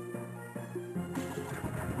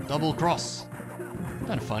 Double cross.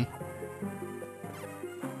 Kind of fun.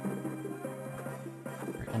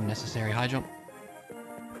 Very unnecessary high jump.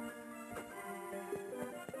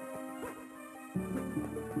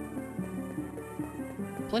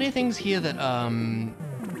 Plenty of things here that,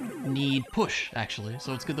 need push, actually,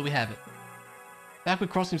 so it's good that we have it. Backward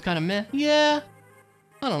crossing's kind of meh. Yeah!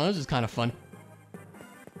 I don't know, this is kind of fun.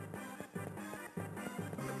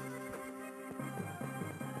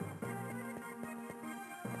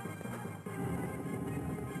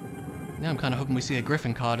 Now I'm kind of hoping we see a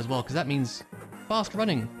Griffin card as well, because that means fast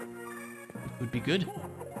running would be good.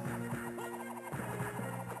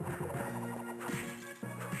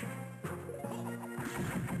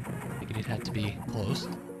 Figured it had to be close.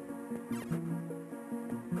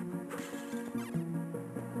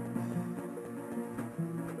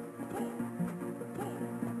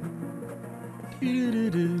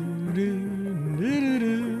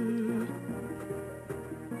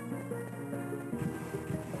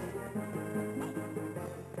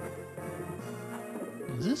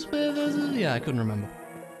 Is this where there's a... Yeah, I couldn't remember.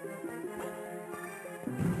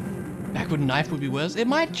 Backward knife would be worse. It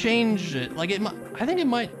might change it. Like, it might... I think it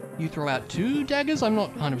might... You throw out 2 daggers? I'm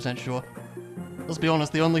not 100% sure. Let's be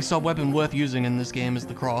honest, the only sub-weapon worth using in this game is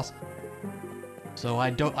the cross. So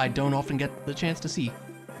I don't often get the chance to see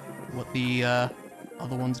what the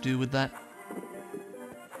other ones do with that.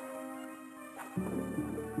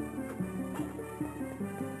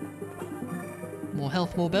 More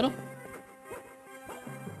health, more better.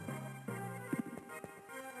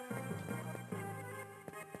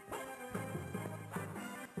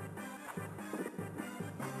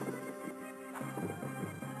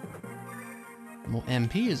 More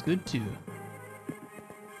MP is good too.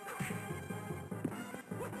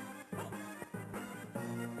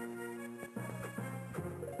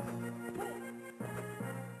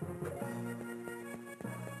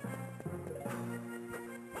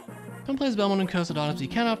 Some plays Belmont and Cursed Items you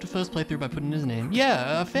can after first playthrough by putting his name.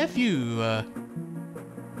 Yeah, a fair few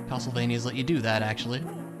Castlevanias let you do that, actually.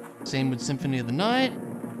 Same with Symphony of the Night.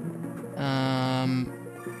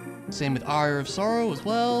 Same with Aria of Sorrow as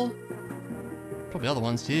well. Probably other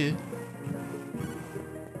ones too.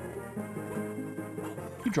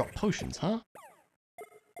 You drop potions, huh?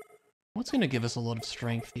 What's gonna give us a lot of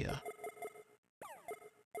strength here?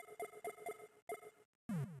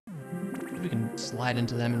 We can slide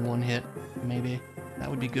into them in one hit, maybe. That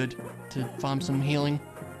would be good to farm some healing.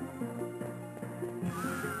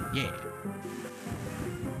 Yeah.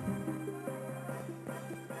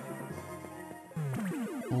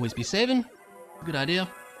 Always be saving. Good idea.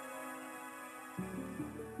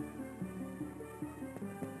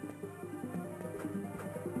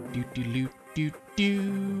 Do do do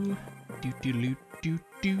do do do do do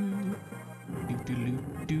do do do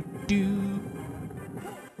do do.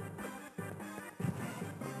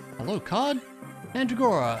 Hello, card.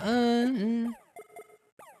 Mandragora.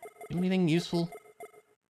 Do anything useful?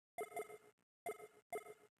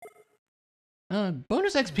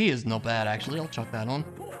 Bonus XP is not bad actually. I'll chuck that on.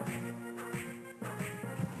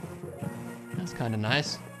 That's kind of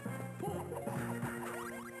nice.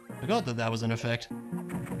 Forgot that that was in effect.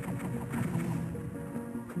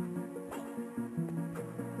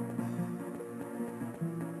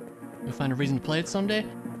 You'll find a reason to play it someday?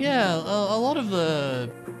 Yeah, a lot of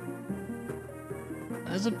the...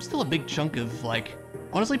 There's still a big chunk of, like...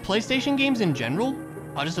 Honestly, PlayStation games in general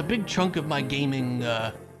are just a big chunk of my gaming,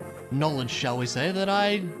 knowledge, shall we say, that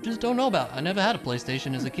I just don't know about. I never had a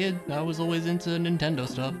PlayStation as a kid. I was always into Nintendo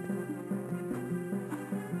stuff.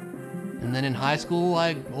 And then in high school,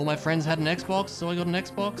 all my friends had an Xbox, so I got an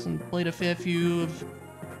Xbox and played a fair few of,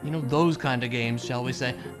 you know, those kind of games, shall we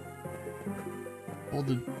say. All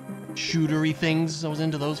the shootery things, I was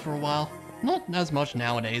into those for a while. Not as much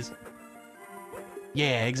nowadays.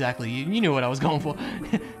 Yeah, exactly. You knew what I was going for.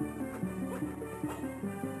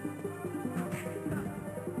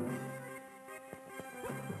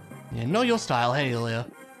 Yeah, know your style. Hey, Ilya.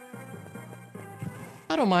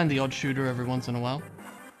 I don't mind the odd shooter every once in a while.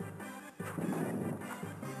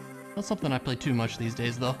 Not something I play too much these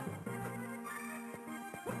days, though.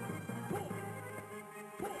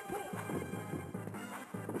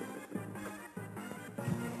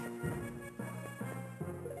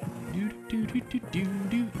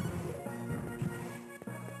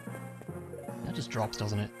 That just drops,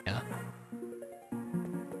 doesn't it? Yeah.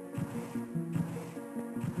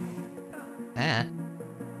 Ah.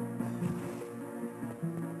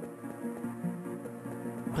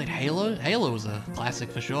 Played Halo? Halo was a classic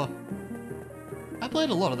for sure. I played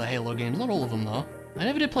a lot of the Halo games, not all of them though. I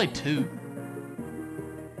never did play 2.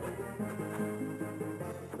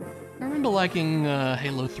 I remember liking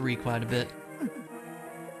Halo 3 quite a bit.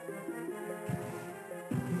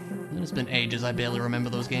 It's been ages, I barely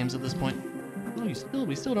remember those games at this point. Oh,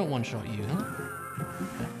 we still don't one-shot you, huh?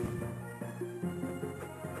 Okay.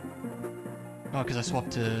 Oh, because I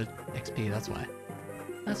swapped to XP, that's why.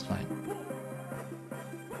 That's fine.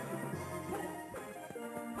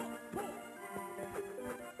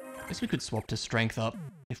 Guess we could swap to strength up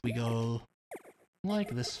if we go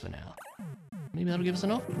like this for now. Maybe that'll give us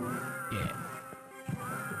enough? Yeah.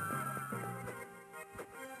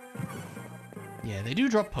 Yeah, they do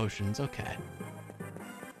drop potions, okay.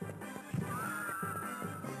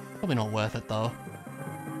 Probably not worth it though.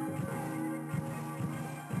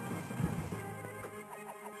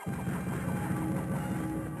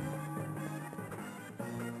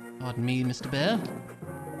 Pardon me, Mr. Bear.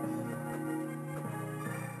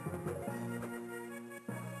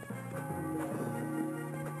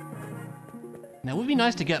 Now, it would be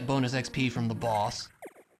nice to get bonus XP from the boss,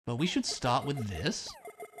 but we should start with this.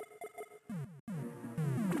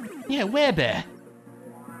 Yeah, werebear!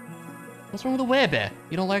 What's wrong with the werebear?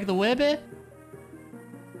 You don't like the werebear?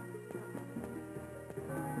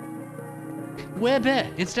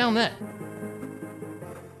 Werebear! It's down there!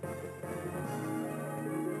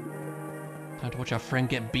 Time to watch our friend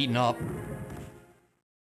get beaten up.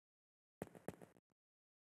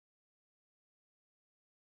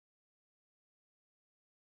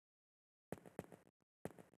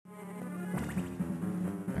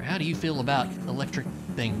 How do you feel about electric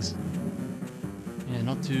things? Yeah,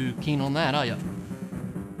 not too keen on that, are you?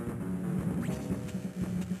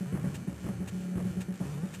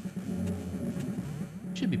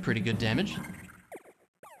 Should be pretty good damage.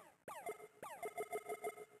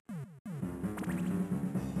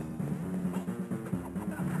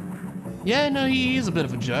 Yeah, no, he is a bit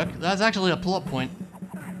of a jerk. That's actually a plot point.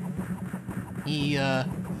 He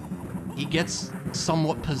gets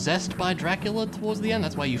somewhat possessed by Dracula towards the end.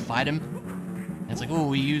 That's why you fight him. And it's like,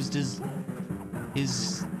 oh, he used his,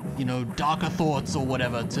 you know, darker thoughts or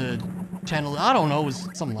whatever to channel. I don't know, it was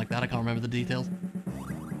something like that. I can't remember the details.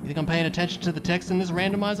 You think I'm paying attention to the text in this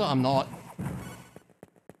randomizer? I'm not.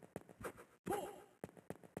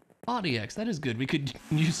 RDX, that is good. We could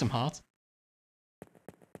use some hearts.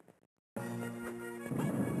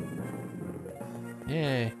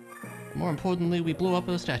 Yay. More importantly, we blew up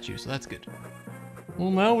a statue, so that's good. Well,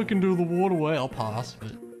 now we can do the waterway. I'll pass,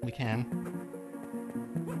 but we can.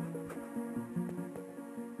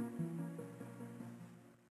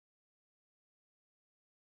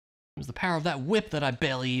 It was the power of that whip that I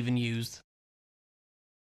barely even used.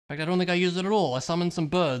 In fact, I don't think I used it at all. I summoned some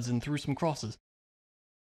birds and threw some crosses.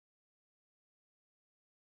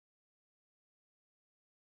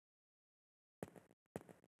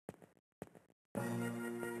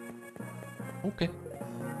 Okay.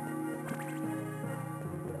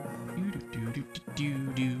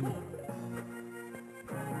 Do.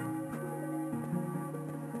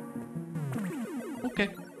 Okay.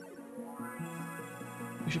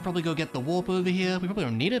 We should probably go get the warp over here. We probably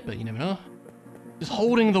don't need it, but you never know. Just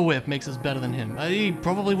holding the whip makes us better than him. I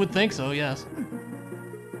probably would think so, yes.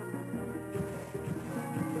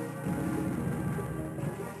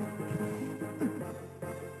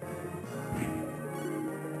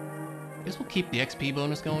 Guess we'll keep the XP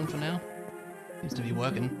bonus going for now. Seems to be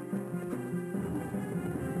working.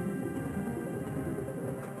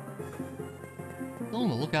 Still on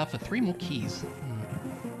the lookout for 3 more keys.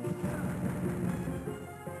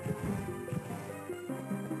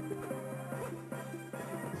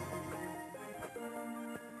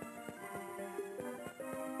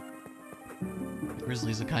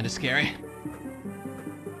 Grizzlies are kind of scary.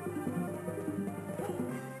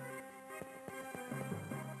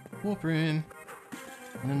 Warp room.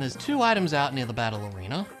 And then there's 2 items out near the battle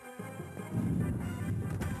arena.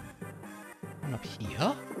 One up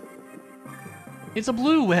here. It's a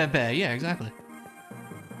blue werebear, yeah, exactly.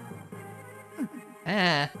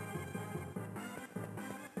 Ah.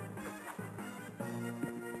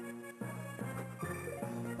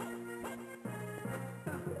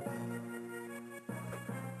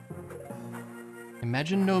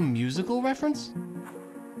 Imagine no musical reference?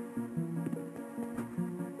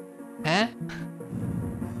 Huh?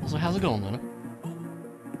 Also, how's it going, Luna?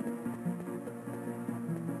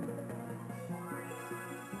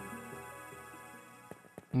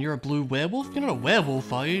 And you're a blue werewolf? You're not a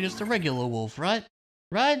werewolf, are you? You're just a regular wolf, right?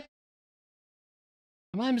 Right?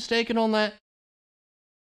 Am I mistaken on that?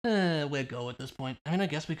 Where go at this point? I mean, I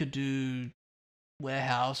guess we could do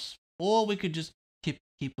warehouse, or we could just keep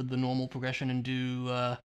with the normal progression and do,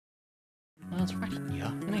 well, it's right here.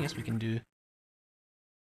 And I guess we can do,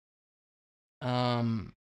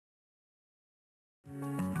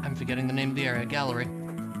 I'm forgetting the name of the area. Gallery.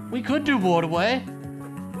 We could do waterway.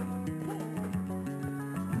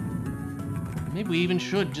 Maybe we even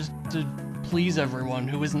should, just to please everyone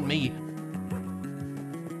who isn't me.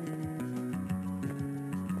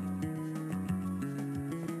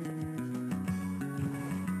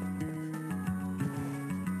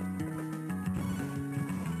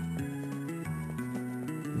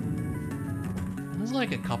 There's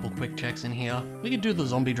like a couple quick checks in here. We could do the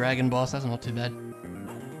zombie dragon boss, that's not too bad.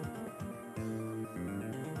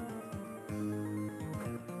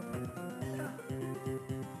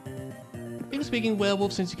 Speaking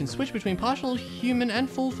werewolf, since you can switch between partial human and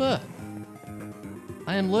full fur.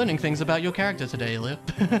 I am learning things about your character today, Ilya.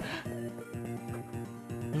 It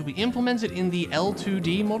will be implemented in the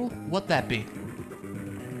L2D model? What that be?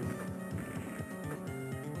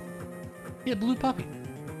 Yeah, blue puppy.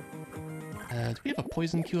 Do we have a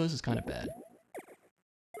poison cure? This is kind of bad.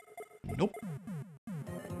 Nope.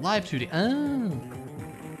 Live 2D. Oh.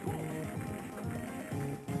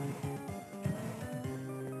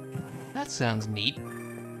 That sounds neat.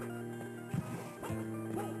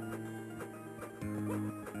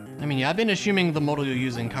 I mean, yeah, I've been assuming the model you're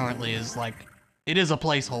using currently is like, it is a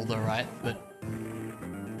placeholder, right? But,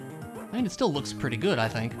 I mean, it still looks pretty good, I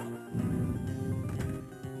think.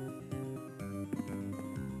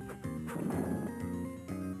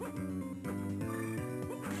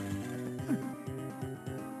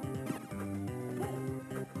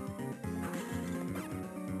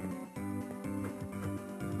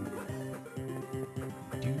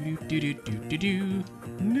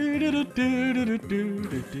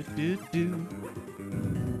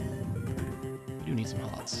 Do need some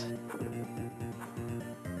hearts.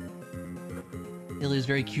 Ilya's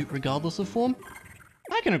very cute regardless of form.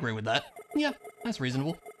 I can agree with that. Yeah, that's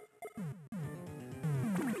reasonable.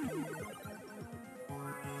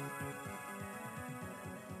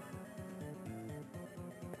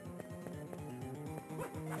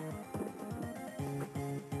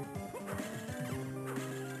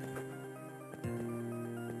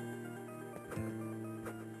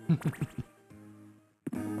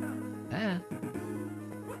 Ah.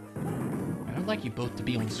 I don't like you both to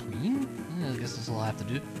be on screen. I guess this is all I have to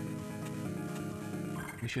do.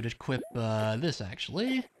 We should equip this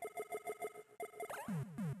actually.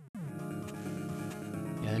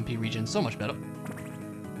 Yeah, MP regen so much better.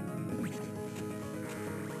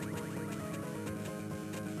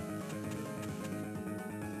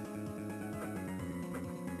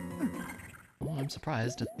 Well, I'm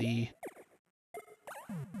surprised at the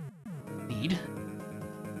speed.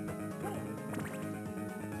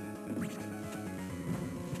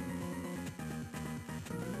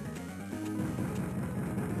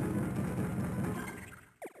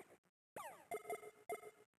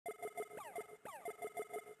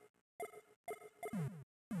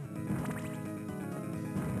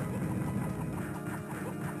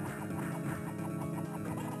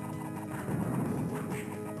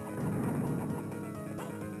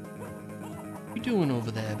 What you doing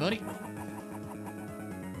over there, buddy?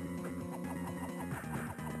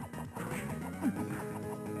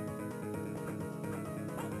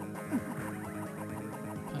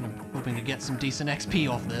 Kind of hoping to get some decent XP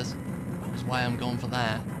off this, which is why I'm going for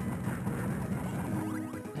that.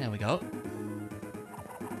 There we go.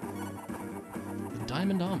 The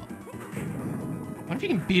diamond armor. I wonder if you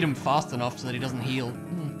can beat him fast enough so that he doesn't heal.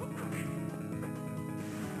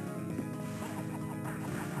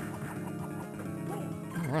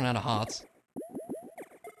 Run out of hearts.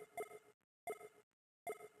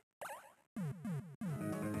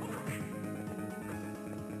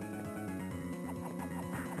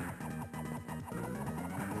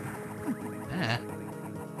 Ah.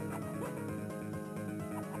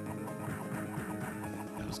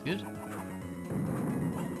 That was good.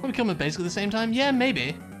 Probably come at basically the same time? Yeah,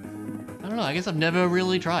 maybe. I don't know, I guess I've never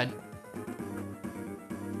really tried.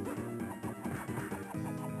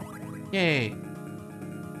 Yay.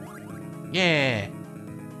 Yeah!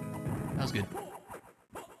 That was good.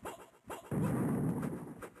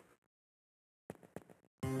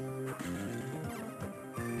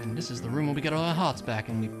 And this is the room where we get all our hearts back,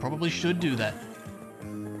 and we probably should do that.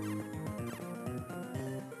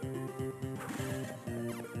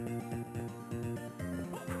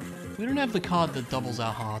 We don't have the card that doubles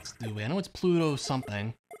our hearts, do we? I know it's Pluto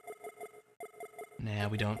something. Nah,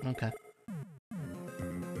 we don't. Okay.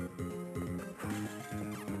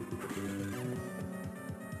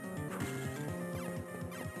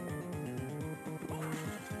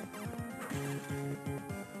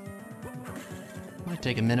 Might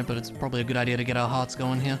take a minute, but it's probably a good idea to get our hearts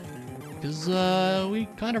going here. Because, we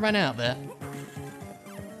kind of ran out there.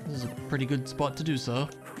 This is a pretty good spot to do so.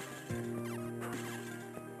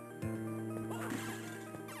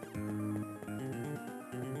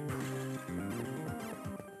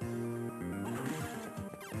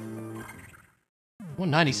 Well,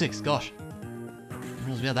 96, gosh. Didn't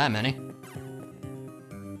realize we had that many.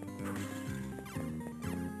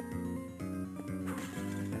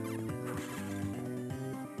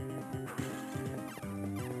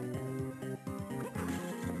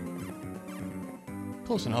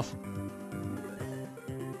 Close enough.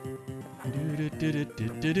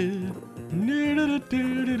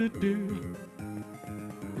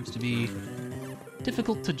 Proves to be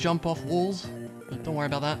difficult to jump off walls, but don't worry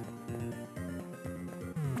about that.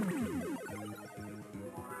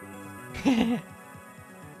 I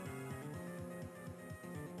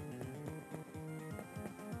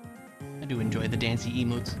do enjoy the dancey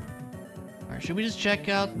emotes. Alright, should we just check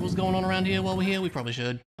out what's going on around here while we're here? We probably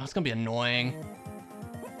should. Oh, it's gonna be annoying.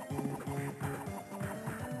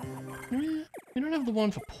 We don't have the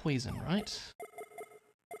one for poison, right?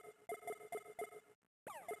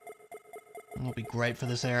 That'll be great for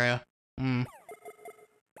this area. Hmm.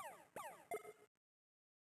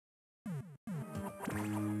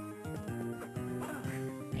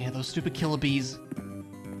 Yeah, those stupid killer bees.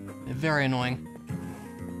 They're very annoying.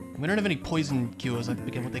 We don't have any poison cures, I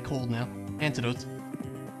forget what they're called now. Antidotes.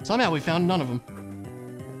 Somehow we found none of them.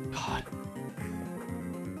 God.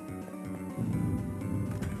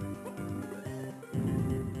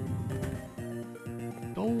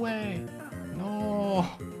 Go away. No.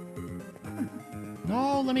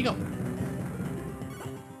 No, let me go.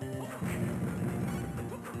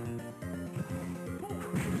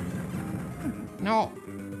 No.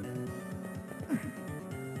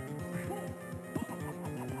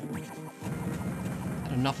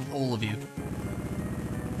 Had enough of all of you.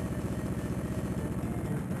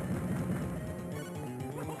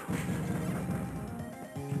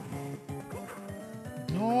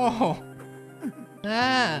 No.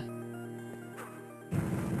 Ah.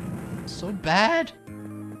 So bad.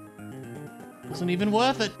 Wasn't even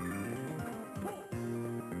worth it.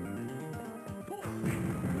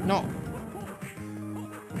 No.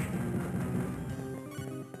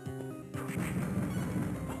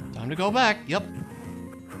 Time to go back. Yep.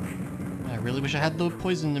 I really wish I had the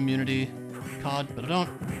poison immunity card, but I don't.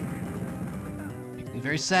 Makes me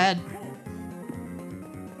very sad.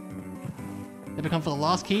 Ever come for the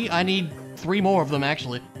last key? I need 3 more of them,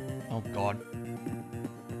 actually. Oh, God.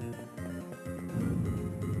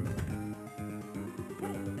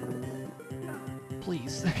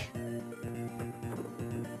 Please.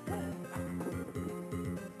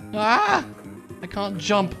 Ah! I can't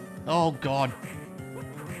jump. Oh, God.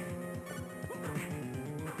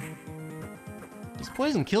 Does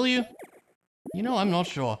poison kill you? You know, I'm not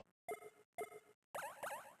sure.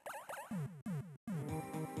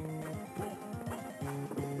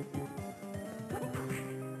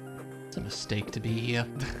 It's a mistake to be here.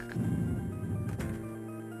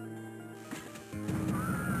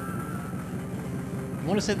 I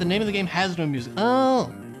want to say the name of the game has no music.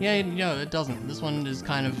 Oh! Yeah, no, it doesn't. This one is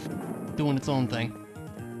kind of doing its own thing.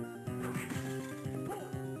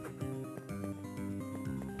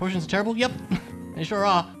 Potions are terrible? Yep. They sure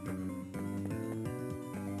are.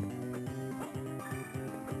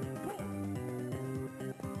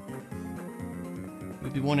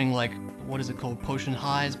 We'd be wanting, like, what is it called? Potion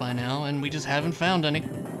highs by now, and we just haven't found any.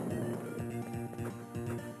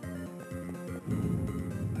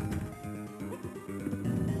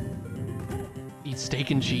 Eat steak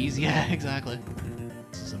and cheese? Yeah, exactly.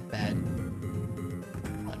 This is a bad...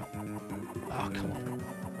 Oh, come on.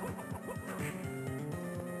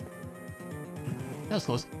 That was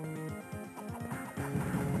close.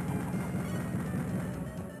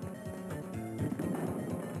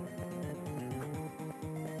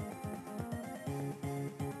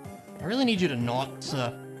 I really need you to not,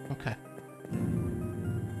 sir. Okay.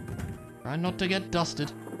 Try not to get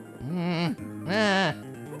dusted. Ah.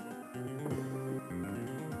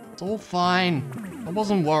 It's all fine. I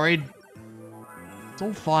wasn't worried. It's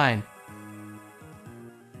all fine.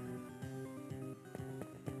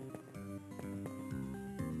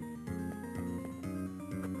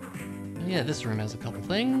 Yeah, this room has a couple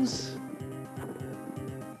things.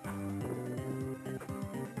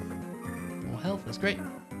 More health, that's great.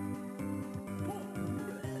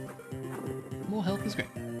 More health is great.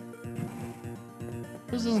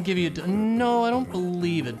 This doesn't give you a... No, I don't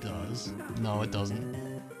believe it does. No, it doesn't.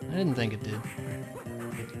 I didn't think it did.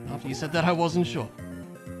 After you said that, I wasn't sure.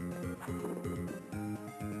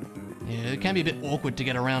 Yeah, it can be a bit awkward to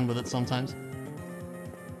get around with it sometimes.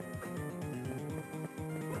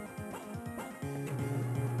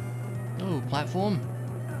 platform.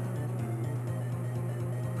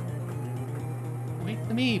 Wait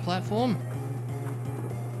for me, platform.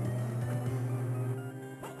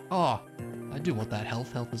 Oh, I do want that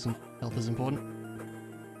health. Health is important.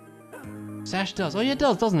 Sash does. Oh yeah, it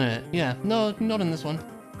does, doesn't it? Yeah. No, not in this one.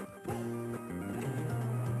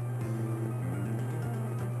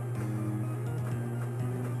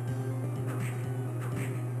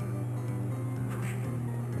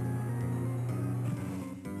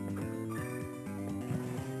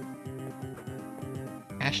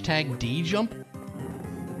 Hashtag D jump?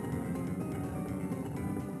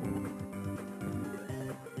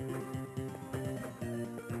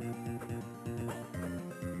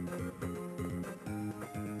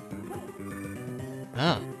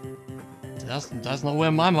 Ah. That's not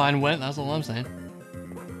where my mind went, that's all I'm saying.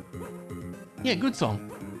 Yeah, good song.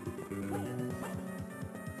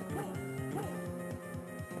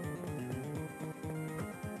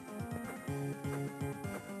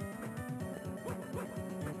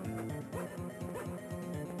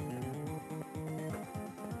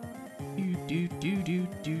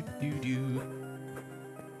 Do.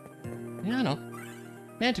 Yeah, I know.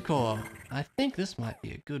 Manticore. I think this might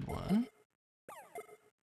be a good one.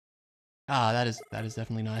 Ah, that is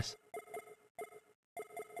definitely nice.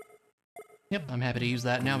 Yep, I'm happy to use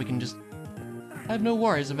that. Now we can just have no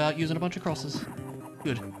worries about using a bunch of crosses.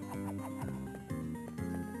 Good.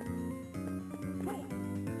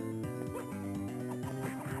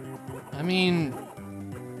 I mean,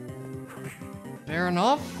 fair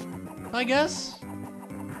enough, I guess?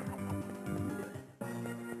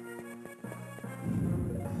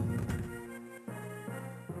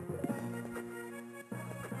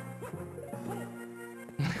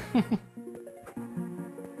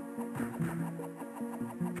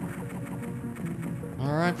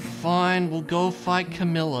 Alright, fine. We'll go fight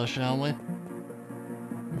Camilla, shall we?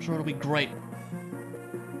 I'm sure it'll be great.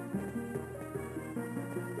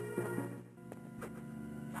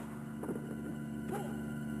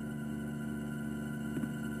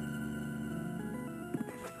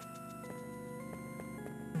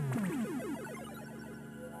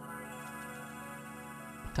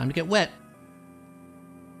 Time to get wet.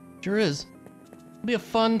 Sure is. It'll be a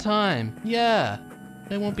fun time. Yeah.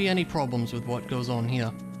 There won't be any problems with what goes on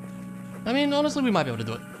here. I mean, honestly, we might be able to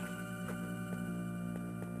do it.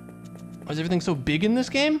 Oh, is everything so big in this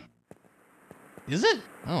game? Is it?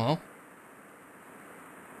 I don't know.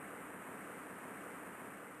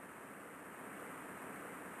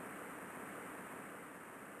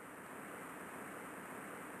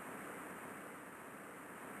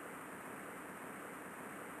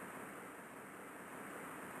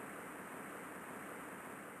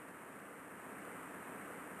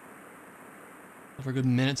 For a good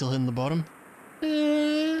minute till hitting the bottom.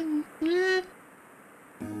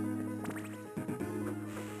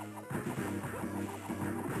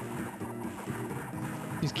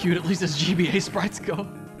 He's cute, at least as GBA sprites go.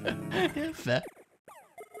 Yeah, fair.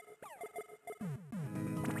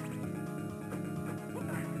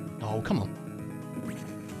 Oh, come on.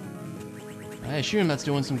 I assume that's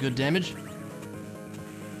doing some good damage.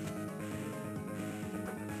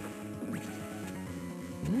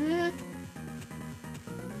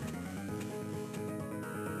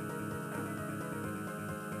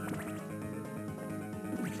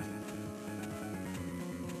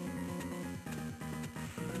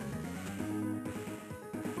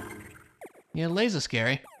 Yeah, laser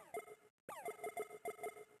scary.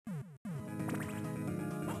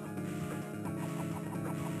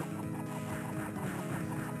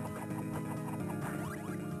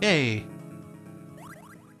 Hey.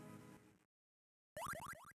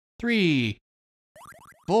 3,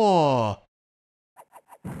 4.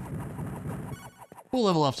 We'll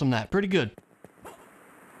level up from that. Pretty good.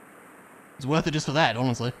 It's worth it just for that,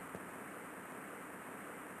 honestly.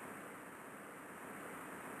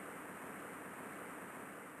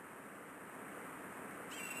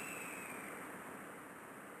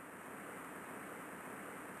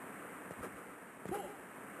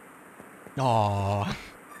 Aww.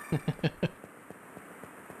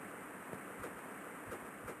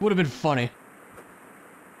 Would have been funny.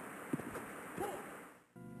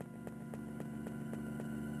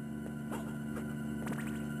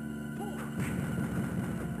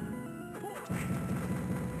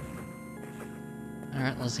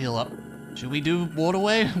 Alright, let's heal up. Should we do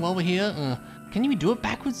waterway while we're here? Can you do it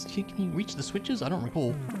backwards? Can you reach the switches? I don't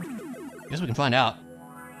recall. Guess we can find out.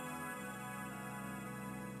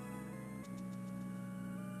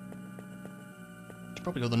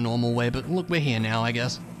 Probably go the normal way, but look, we're here now, I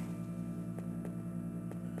guess.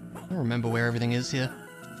 I don't remember where everything is here.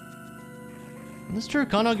 That's true,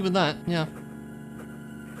 can't argue with that, yeah.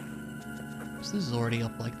 So this is already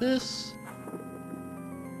up like this. I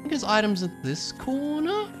think there's items at this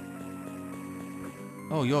corner?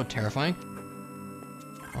 Oh, you're terrifying.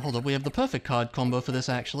 Oh, hold up, we have the perfect card combo for this,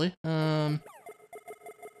 actually. There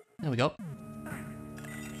we go.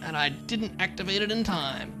 And I didn't activate it in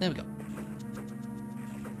time. There we go.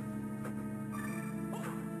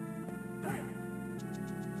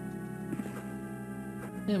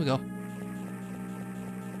 There we go.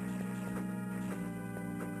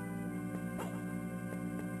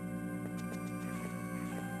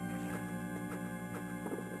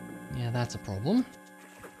 Yeah, that's a problem.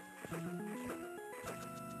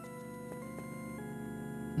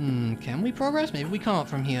 Can we progress? Maybe we can't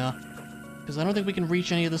from here. Because I don't think we can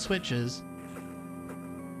reach any of the switches.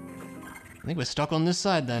 I think we're stuck on this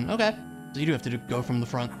side then. Okay. So you do have to go from the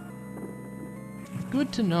front.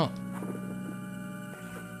 Good to know.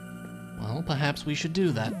 Well, perhaps we should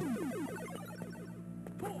do that.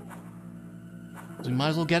 So we might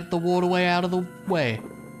as well get the waterway out of the way.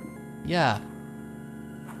 Yeah.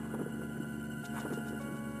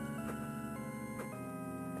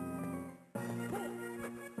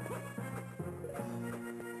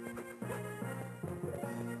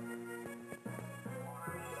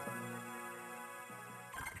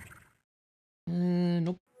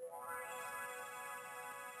 Nope.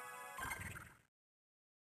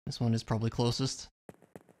 This one is probably closest.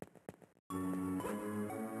 It'd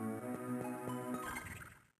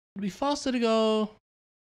be faster to go...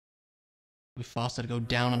 It'd be faster to go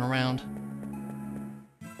down and around.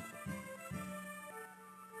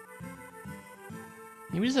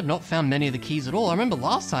 We just have not found many of the keys at all. I remember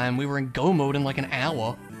last time we were in go mode in like an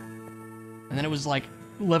hour. And then it was like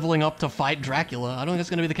leveling up to fight Dracula. I don't think that's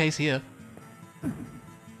gonna be the case here.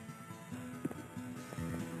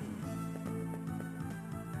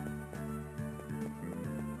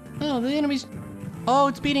 Oh, the enemies... Oh,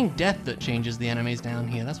 it's beating death that changes the enemies down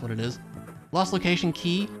here. That's what it is. Lost location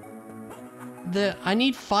key. I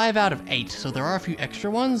need 5 out of 8, so there are a few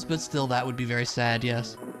extra ones, but still that would be very sad,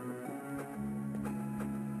 yes.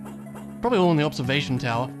 Probably all in the observation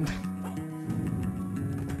tower.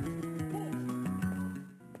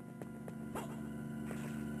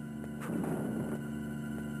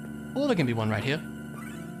 Or there can be one right here.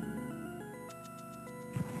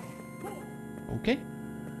 Okay.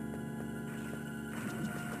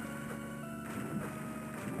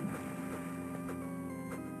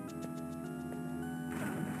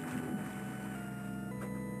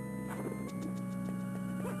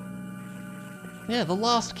 Yeah, the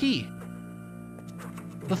last key.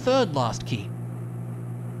 The third last key.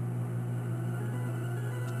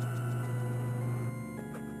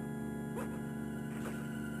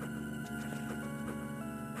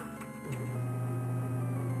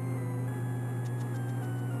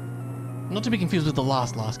 Not to be confused with the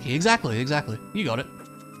last key. Exactly, exactly. You got it.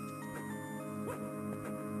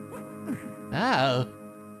 Ah.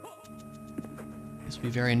 This would be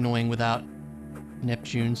very annoying without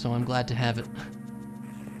Neptune, so I'm glad to have it.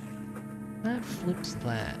 That flips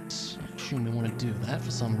that. I assume we want to do that for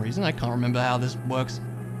some reason. I can't remember how this works.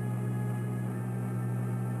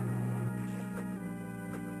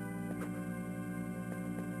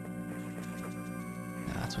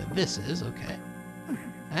 That's where this is, okay.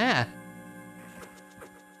 Ah!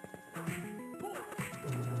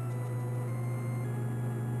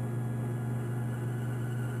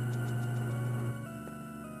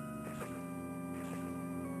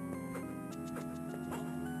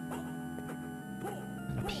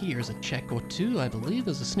 Here's a check or two, I believe.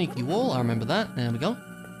 There's a sneaky wall, I remember that. There we go.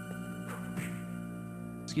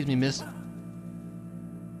 Excuse me, miss.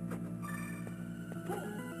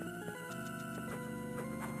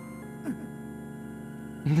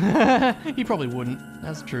 He probably wouldn't.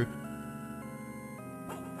 That's true.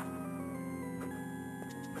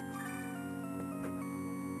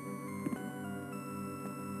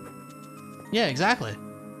 Yeah, exactly.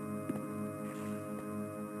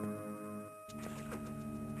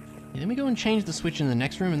 Then we go and change the switch in the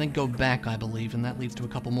next room and then go back, I believe, and that leads to a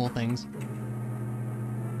couple more things.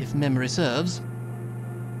 If memory serves.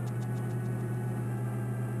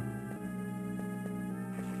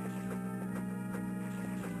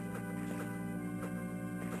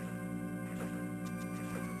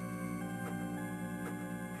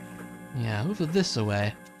 Yeah, over this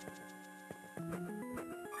away.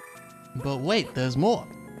 But wait, there's more.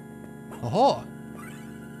 Oh-ho!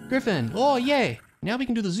 Griffin! Oh, yay! Now we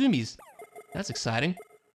can do the zoomies. That's exciting.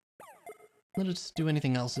 Let us do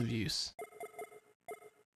anything else of use.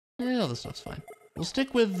 Yeah, other stuff's fine. We'll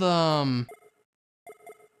stick with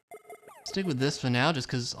this for now, just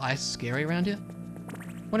because ice is scary around here.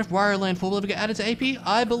 What if Wario Land 4 will ever get added to AP?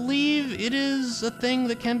 I believe it is a thing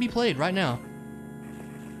that can be played right now.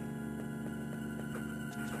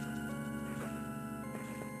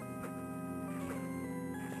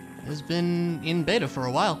 It's been in beta for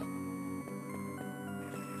a while.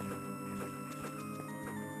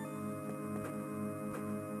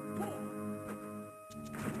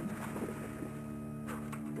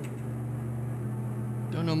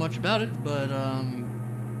 Don't know much about it, but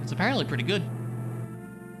it's apparently pretty good.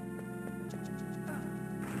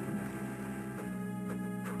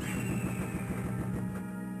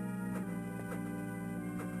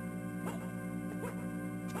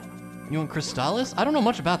 You want Crystallis? I don't know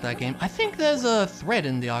much about that game. I think there's a thread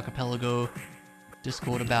in the Archipelago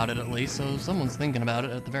Discord about it at least, so someone's thinking about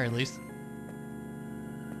it at the very least.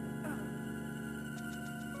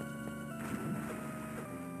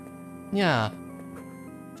 Yeah.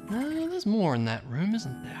 There's more in that room,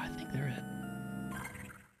 isn't there? I think there is.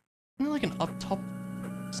 Isn't there like an up top?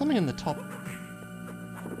 Something in the top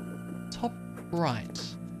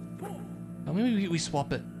right. Oh, maybe we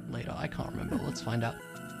swap it later. I can't remember. Let's find out.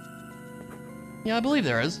 Yeah, I believe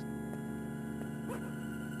there is.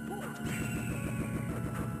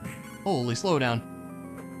 Holy, slow down.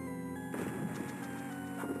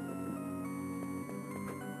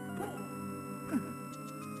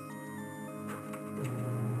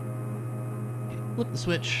 Okay, flip the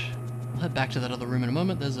switch. We'll head back to that other room in a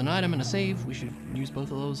moment. There's an item and a save. We should use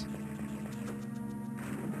both of those.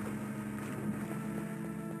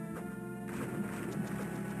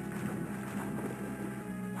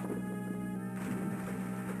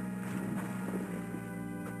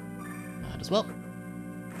 Might as well.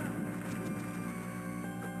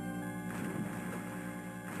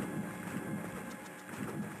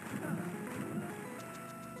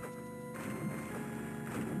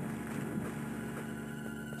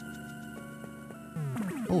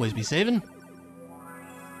 Always be saving.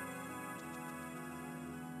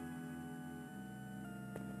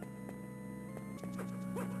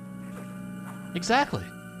 Exactly.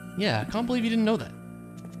 Yeah, I can't believe you didn't know that.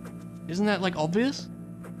 Isn't that, like, obvious?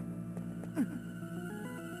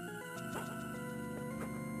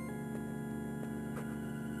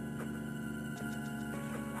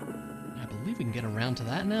 I believe we can get around to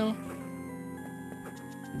that now.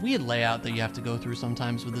 Weird layout that you have to go through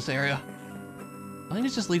sometimes with this area. I think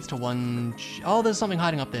it just leads to one... Oh, there's something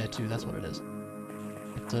hiding up there too, that's what it is.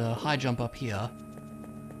 It's a high jump up here.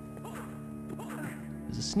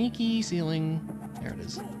 There's a sneaky ceiling. There it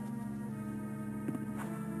is.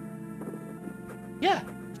 Yeah!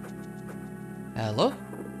 Hello?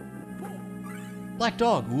 Black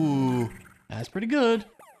dog. Ooh, that's pretty good.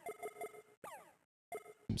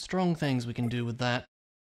 Some strong things we can do with that.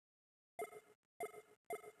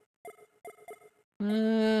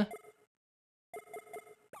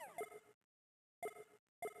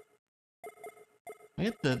 I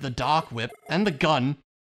get the dark whip and the gun.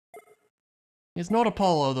 It's not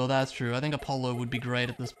Apollo though, that's true. I think Apollo would be great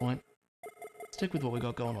at this point. Stick with what we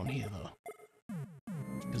got going on here though.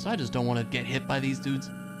 Because I just don't want to get hit by these dudes.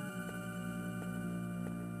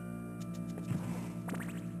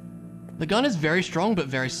 The gun is very strong but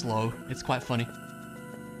very slow. It's quite funny.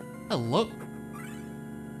 Hello.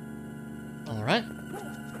 Alright.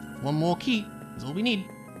 One more key is all we need.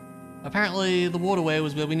 Apparently the waterway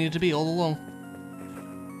was where we needed to be all along.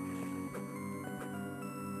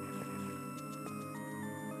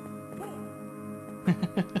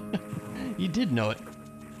 You did know it.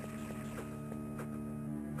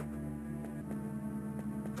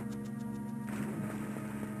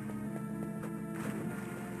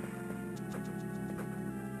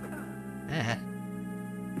 Ah.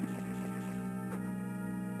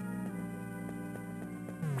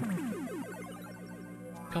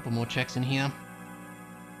 Couple more checks in here.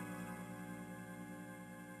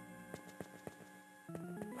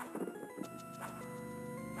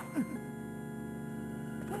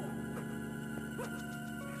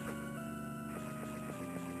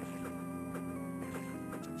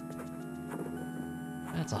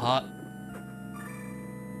 That's a heart.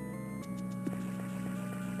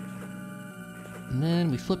 And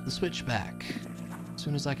then we flip the switch back. As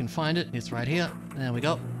soon as I can find it, it's right here. There we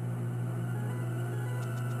go.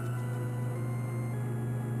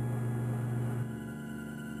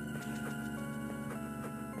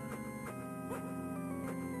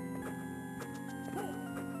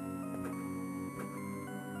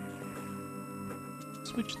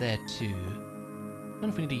 Switch there too. Don't know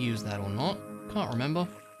if we need to use that or not. Can't remember.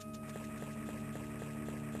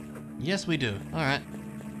 Yes, we do. Alright.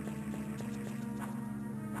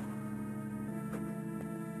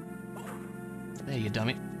 There, you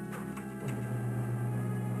dummy.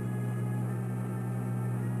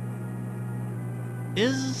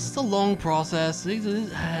 It's a long process.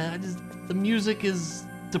 The music is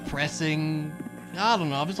depressing. I don't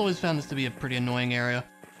know. I've just always found this to be a pretty annoying area.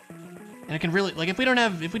 And it can really, like, if we didn't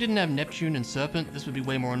have Neptune and Serpent, this would be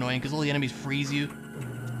way more annoying because all the enemies freeze you.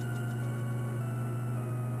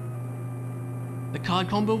 The card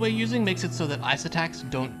combo we're using makes it so that ice attacks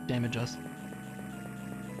don't damage us.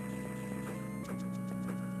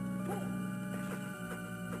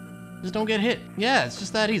 Just don't get hit. Yeah, it's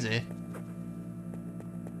just that easy.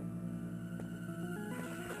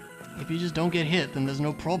 If you just don't get hit, then there's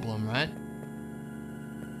no problem, right?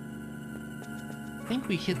 I think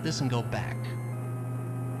we hit this and go back.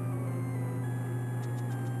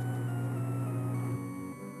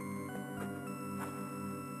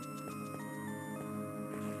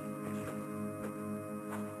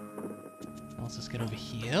 Let's just get over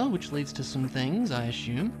here, which leads to some things, I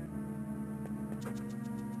assume.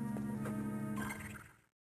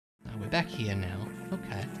 Oh, we're back here now.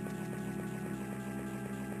 Okay.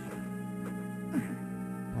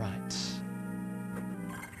 Right.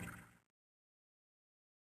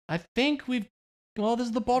 I think we've... Well,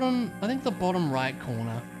 there's the bottom... I think the bottom right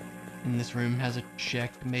corner in this room has a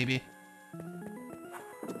check, maybe.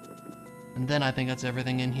 And then I think that's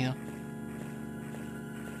everything in here.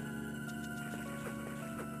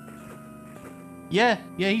 Yeah,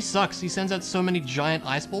 he sucks. He sends out so many giant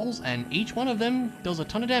ice balls, and each one of them does a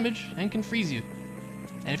ton of damage and can freeze you.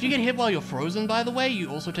 And if you get hit while you're frozen, by the way,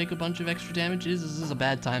 you also take a bunch of extra damage. This is a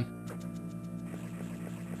bad time.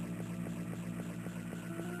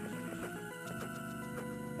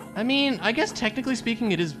 I mean, I guess technically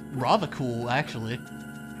speaking, it is rather cool, actually.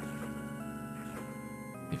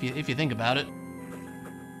 If you think about it.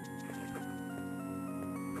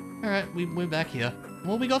 Alright, we're back here.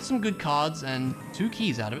 Well, we got some good cards and 2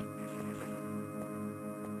 keys out of it.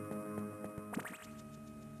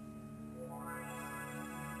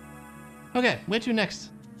 Okay, where to next?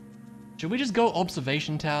 Should we just go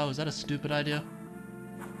observation tower? Is that a stupid idea?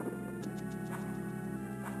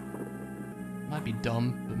 Might be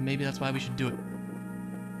dumb, but maybe that's why we should do it.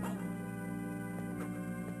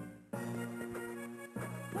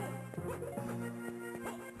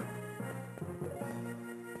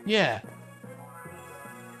 Yeah.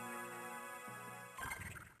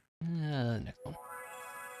 Next one.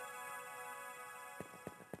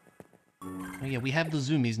 Oh yeah, we have the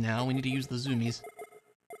zoomies now. We need to use the zoomies.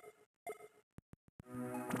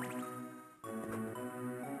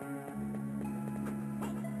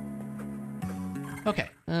 Okay,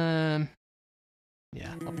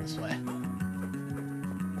 yeah, up this way.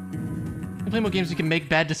 You play more games, you can make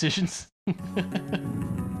bad decisions.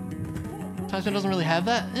 Timespent doesn't really have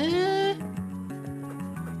that.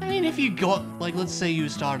 I mean, if you got, like, let's say you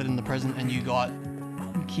started in the present and you got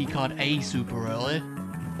keycard A super early,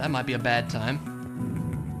 that might be a bad time.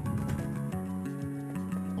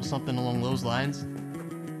 Or something along those lines.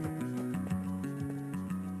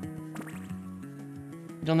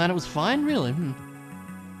 Done that, it was fine? Really?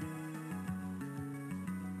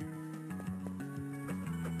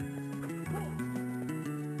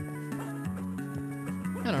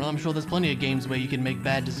 I don't know, I'm sure there's plenty of games where you can make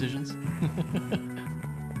bad decisions.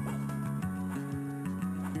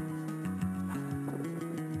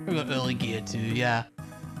 We got early gear too, yeah.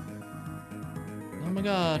 Oh my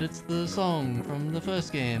god, it's the song from the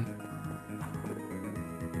first game.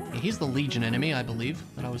 Yeah, here's the Legion enemy, I believe,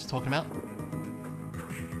 that I was talking about.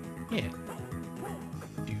 Yeah.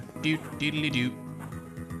 Doodly-doo.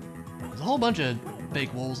 There's a whole bunch of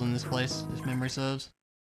fake walls in this place, if memory serves.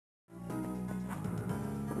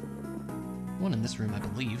 One in this room, I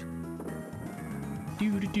believe.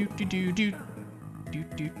 Doo-doo-doo-doo-doo-doo.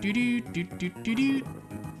 Doo-doo-doo-doo-doo-doo-doo.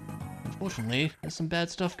 Unfortunately, there's some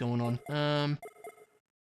bad stuff going on.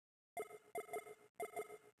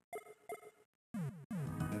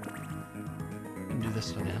 We can do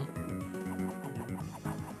this for now.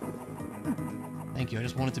 Thank you, I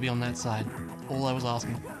just wanted to be on that side. That's all I was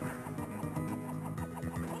asking.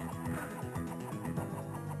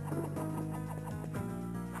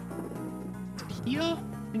 Here? I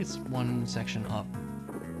think it's one section up.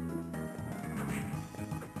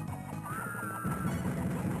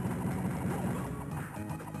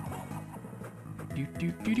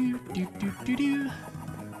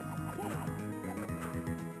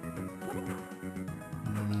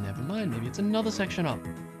 Never mind, maybe it's another section up.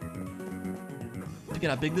 Look at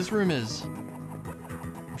how big this room is.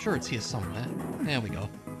 I'm sure it's here somewhere. There we go.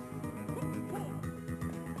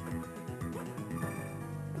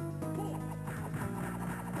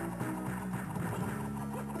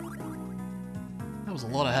 That was a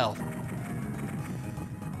lot of health.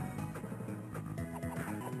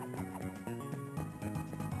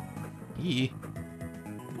 Yeah.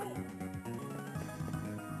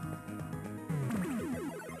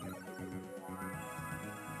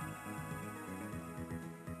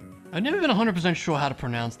 I've never been 100% sure how to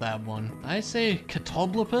pronounce that one. I say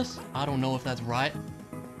Catoblopus. I don't know if that's right.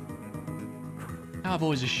 How I've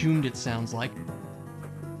always assumed it sounds like.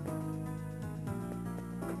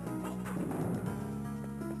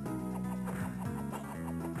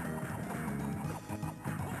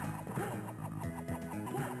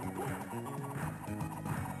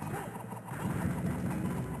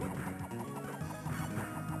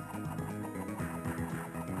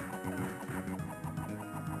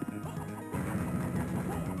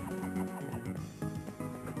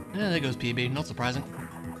 Yeah, there goes PB, not surprising.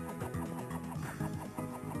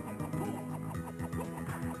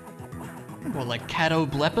 Or like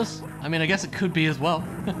Catoblepus? I mean, I guess it could be as well.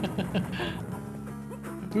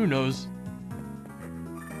 Who knows?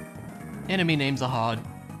 Enemy names are hard.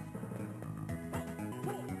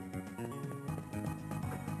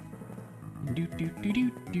 Do do do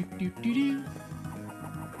do do do do do.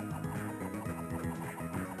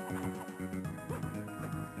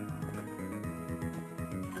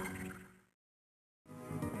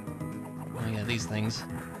 Oh yeah, these things.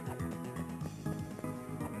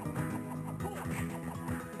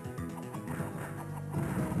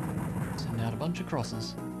 Send out a bunch of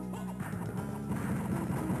crosses.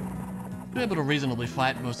 We're able to reasonably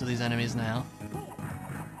fight most of these enemies now.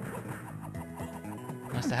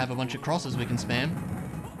 Nice to have a bunch of crosses we can spam.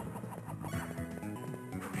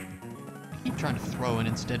 I keep trying to throw and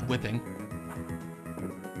instead whipping.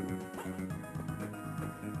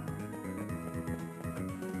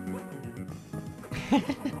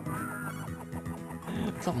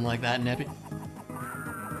 Something like that, Neppy.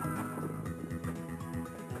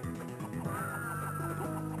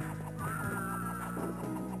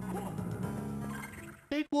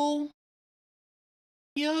 Big wall?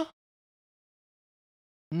 Here?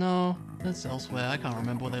 No, that's elsewhere. I can't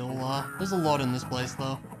remember where they all are. There's a lot in this place,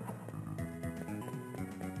 though.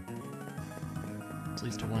 This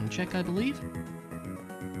leads to one check, I believe.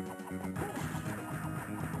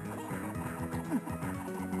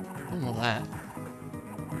 Don't know that.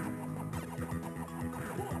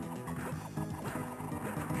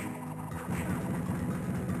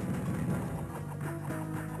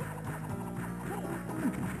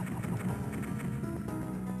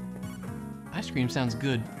 Ice cream sounds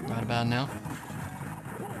good right about now.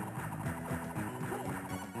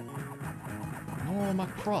 Oh, my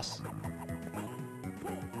cross.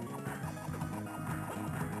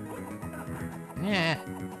 Yeah.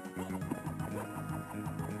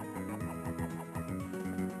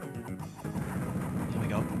 Here we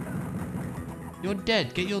go. You're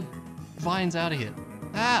dead. Get your vines out of here.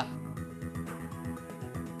 Ah!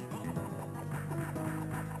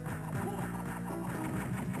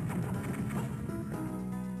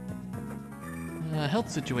 Health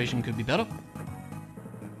situation could be better. Do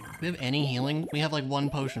we have any healing? We have like one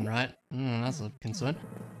potion, right? That's a concern.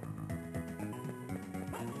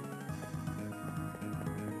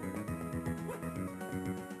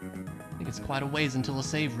 I think it's quite a ways until a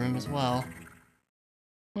save room as well.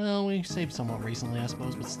 Well, we saved somewhat recently, I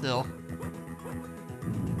suppose, but still.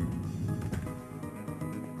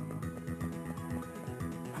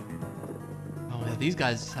 Oh yeah, these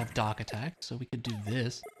guys have dark attack, so we could do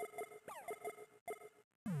this.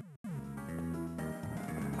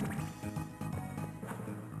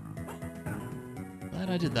 Glad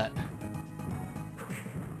I did that.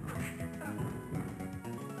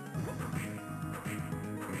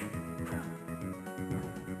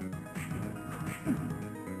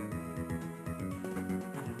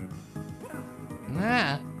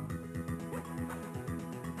 Ah.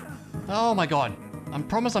 Oh my god. I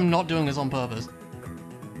promise I'm not doing this on purpose.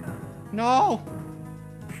 No!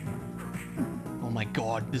 Oh my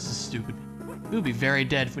god, this is stupid. We would be very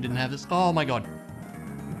dead if we didn't have this. Oh my god.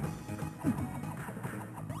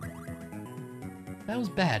 That was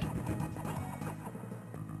bad.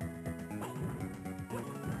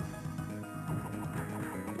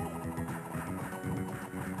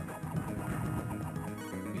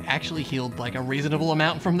 We actually healed like a reasonable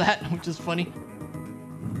amount from that, which is funny.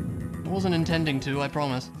 I wasn't intending to, I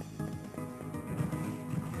promise.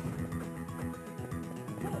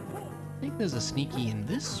 I think there's a sneaky in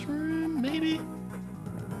this room, maybe?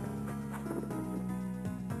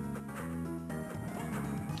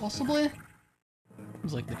 Possibly?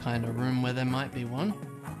 Seems like the kind of room where there might be one.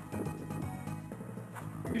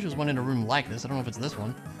 Usually there's one in a room like this. I don't know if it's this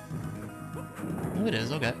one. Oh, it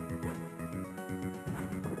is. Okay.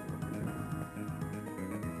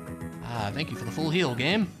 Ah, thank you for the full heal,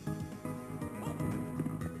 game.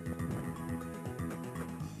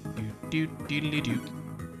 doot, doodly doot.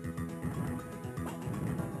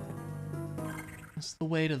 Is the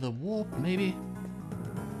way to the warp, maybe?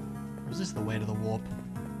 Or is this the way to the warp?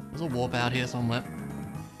 There's a warp out here somewhere.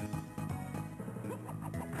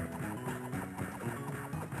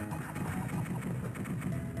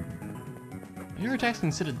 Your attacks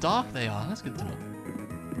considered dark? They are. That's good to know.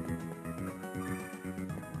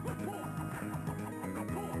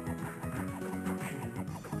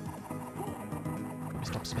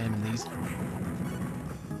 Stop spamming these.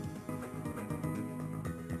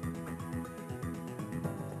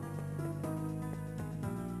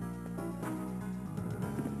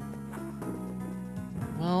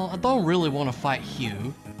 Well, I don't really want to fight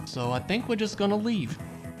Hugh, so I think we're just gonna leave.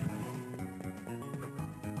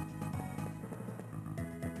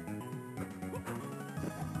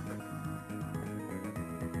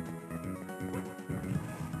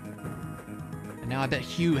 And now I bet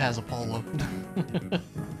Hugh has Apollo.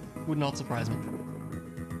 Would not surprise me.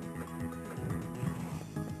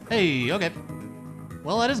 Hey, okay.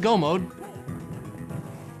 Well, that is go mode.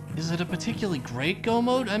 Is it a particularly great go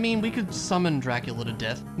mode? I mean, we could summon Dracula to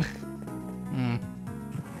death.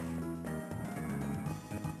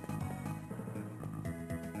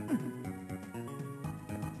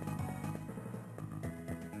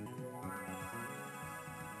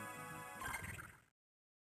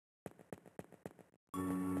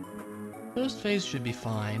 First phase should be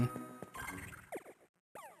fine.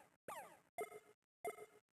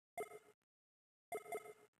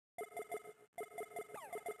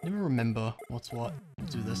 Never remember what's what.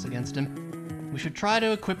 Let's do this against him. We should try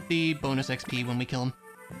to equip the bonus XP when we kill him.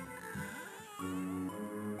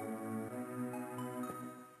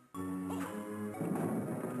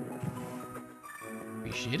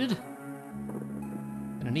 Appreciated.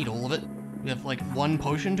 Gonna need all of it. We have like one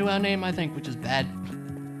potion to our name, I think, which is bad.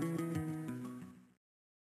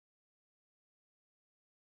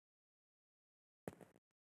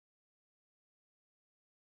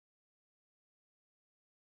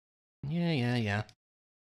 Yeah.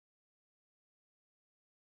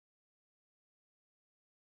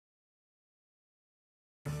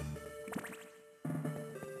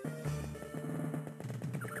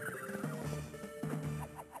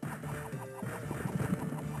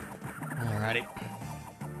 Alrighty.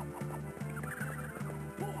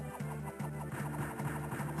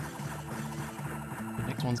 The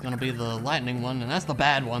next one's gonna be the lightning one, and that's the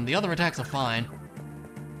bad one. The other attacks are fine.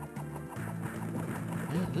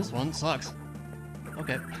 Yeah, this one sucks.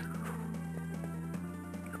 Okay.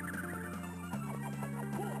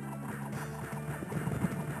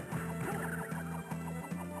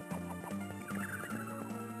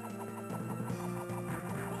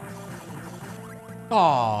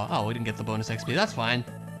 Oh, we didn't get the bonus XP. That's fine.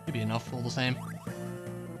 Should be enough all the same.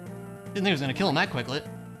 Didn't think he was gonna kill him that quickly.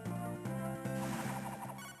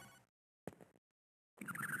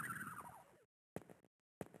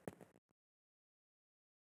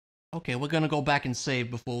 Okay, we're gonna go back and save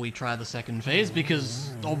before we try the second phase,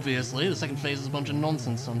 because, obviously, the second phase is a bunch of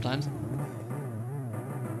nonsense sometimes.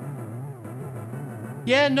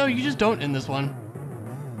 Yeah, no, you just don't in this one.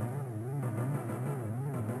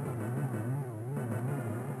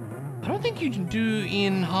 I don't think you do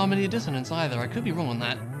in Harmony of Dissonance either, I could be wrong on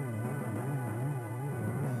that.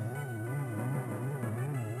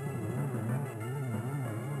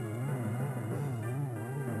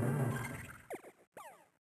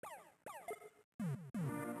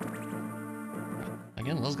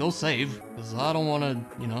 Again, let's go save, because I don't want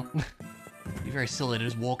to, you know, be very silly to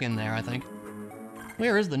just walk in there, I think.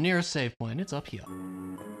 Where is the nearest save point? It's up here.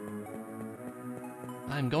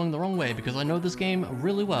 I'm going the wrong way because I know this game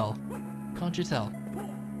really well. Can't you tell?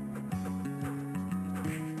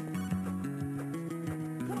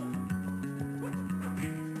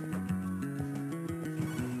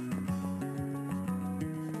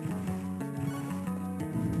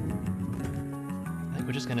 I think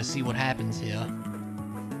we're just gonna see what happens here.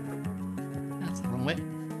 That's the wrong way.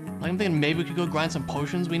 Like, I'm thinking maybe we could go grind some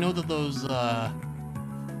potions. We know that those, I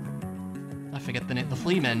forget the name, the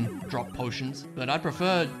flea men drop potions, but I'd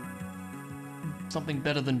prefer something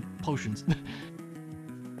better than potions.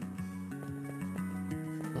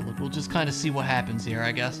 So look, we'll just kind of see what happens here,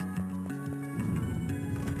 I guess.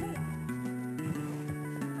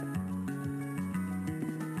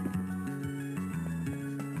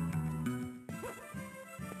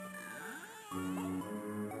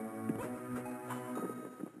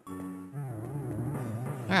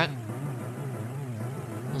 Alright.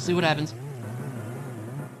 We'll see what happens.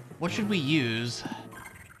 What should we use?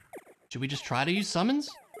 Should we just try to use summons?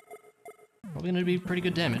 Probably gonna be pretty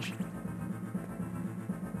good damage.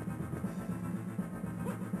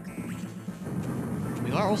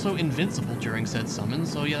 are also invincible during said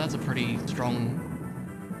summons, so yeah, that's a pretty strong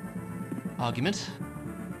argument.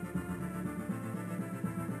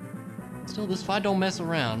 Still, this fight don't mess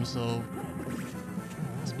around, so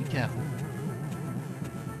let's be careful.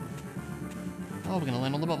 Oh, we're gonna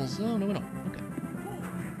land on the bubbles. Oh, no, we're not. Okay.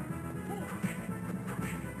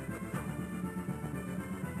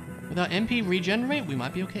 With our MP regenerate, we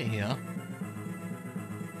might be okay here.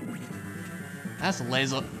 That's a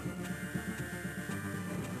laser.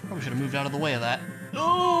 Probably should have moved out of the way of that.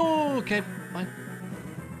 Oh, okay, fine.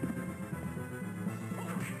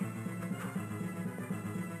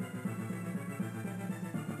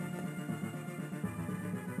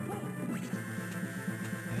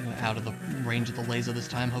 Out of the range of the laser this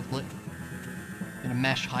time, hopefully. Gonna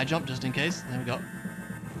mash high jump just in case. There we go.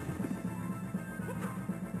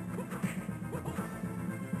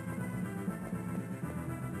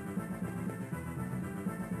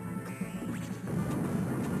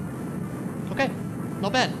 Okay,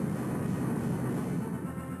 not bad.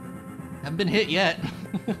 Haven't been hit yet.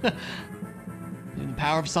 The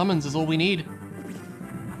power of summons is all we need.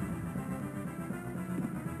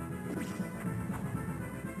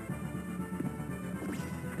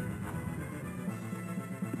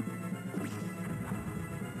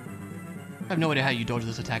 I have no idea how you dodge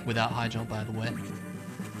this attack without high jump, by the way.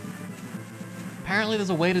 Apparently there's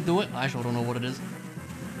a way to do it. I sure don't know what it is.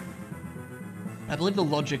 I believe the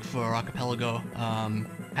logic for Archipelago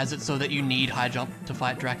has it so that you need high jump to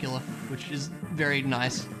fight Dracula, which is very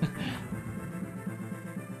nice.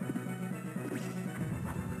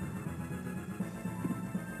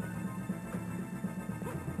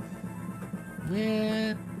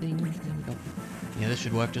 Yeah, there we go. Yeah, this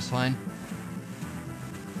should work just fine.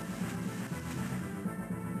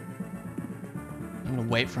 I'm gonna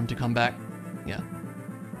wait for him to come back. Yeah.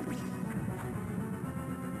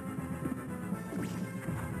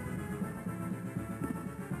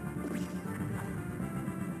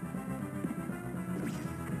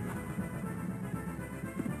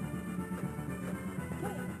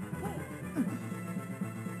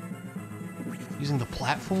 Using the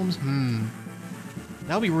platforms?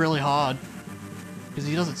 That would be really hard. Because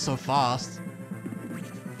he does it so fast.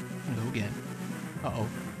 I'm gonna go again. Uh-oh.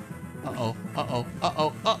 Uh-oh. Uh-oh.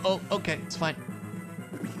 Uh-oh. Uh-oh. Okay, it's fine.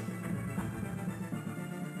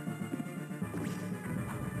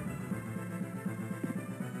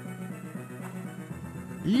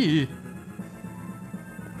 Eee.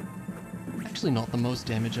 Actually not the most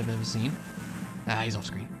damage I've ever seen. Ah, he's off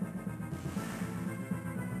screen.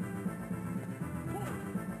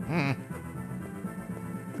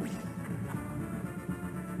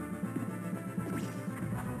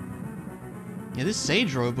 Yeah, this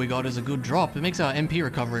Sage Robe we got is a good drop. It makes our MP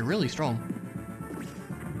recovery really strong.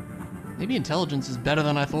 Maybe intelligence is better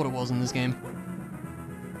than I thought it was in this game.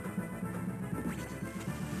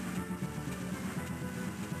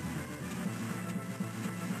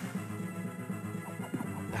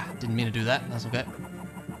 Ah, didn't mean to do that. That's okay.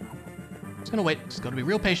 Just gonna wait. Just gotta be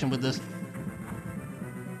real patient with this.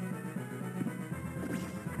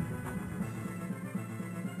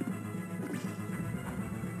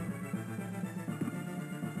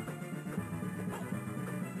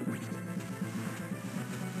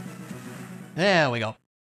 There we go.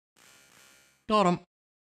 Got him.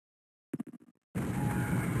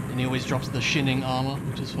 And he always drops the shinning armor,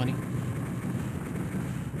 which is funny.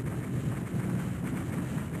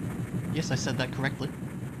 Yes, I said that correctly.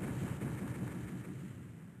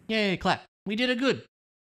 Yay, clap. We did it good.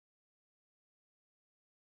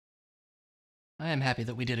 I am happy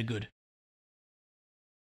that we did it good.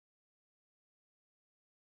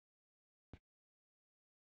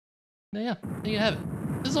 Yeah, there you have it.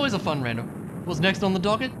 This is always a fun random. What's next on the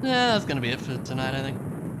docket? That's gonna be it for tonight, I think.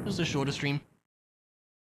 Just a shorter stream.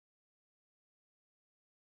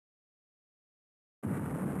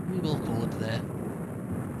 We will call it there.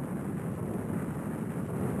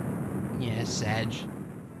 Yeah, Sag.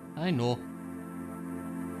 I know.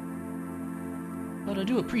 But I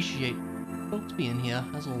do appreciate folks being here,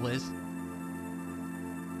 as always.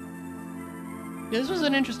 Yeah, this was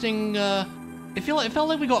an interesting, it felt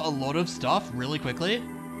like we got a lot of stuff really quickly,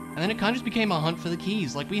 and then it kind of just became a hunt for the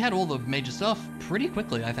keys. Like, we had all the major stuff pretty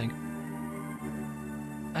quickly, I think.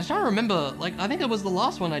 I was trying to remember, like, I think it was the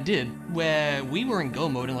last one I did, where we were in go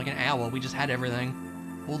mode in like an hour. We just had everything,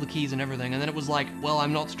 all the keys and everything, and then it was like, well,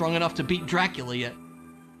 I'm not strong enough to beat Dracula yet.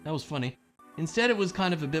 That was funny. Instead, it was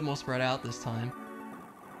kind of a bit more spread out this time.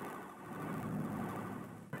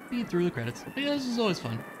 Feed through the credits. But yeah, this is always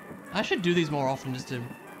fun. I should do these more often just to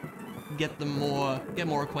get more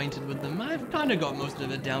acquainted with them. I've kind of got most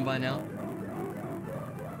of it down by now.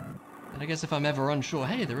 And I guess if I'm ever unsure,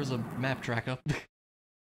 hey, there is a map tracker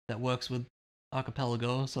that works with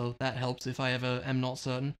Archipelago, so that helps if I ever am not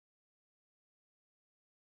certain.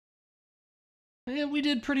 Yeah, we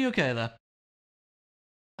did pretty okay there.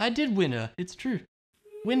 I did win her, it's true.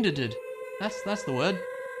 Winder did. That's the word.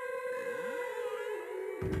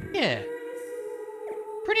 Yeah.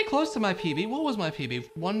 Pretty close to my PB. What was my PB?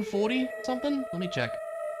 140 something? Let me check.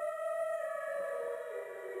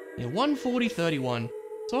 Yeah, 140.31.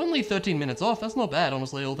 So only 13 minutes off. That's not bad,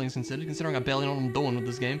 honestly, all things considered, considering I barely know what I'm doing with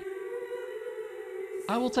this game.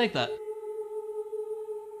 I will take that.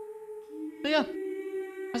 But yeah,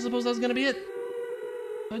 I suppose that's gonna be it.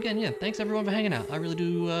 So again, yeah, thanks everyone for hanging out. I really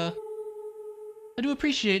do, I do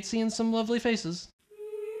appreciate seeing some lovely faces.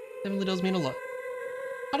 Definitely does mean a lot.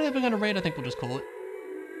 I don't think we're gonna raid, I think we'll just call it.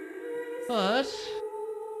 But,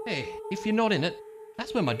 hey, if you're not in it,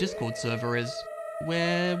 that's where my Discord server is,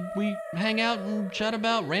 where we hang out and chat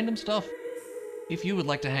about random stuff. If you would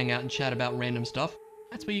like to hang out and chat about random stuff,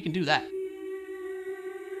 that's where you can do that.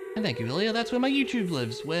 And thank you, Ilya, that's where my YouTube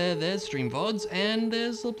lives, where there's stream VODs, and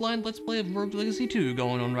there's a blind Let's Play of Rogue Legacy 2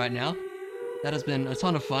 going on right now. That has been a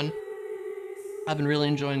ton of fun. I've been really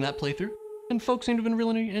enjoying that playthrough, and folks seem to have been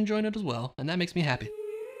really enjoying it as well, and that makes me happy.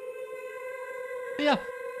 But yeah,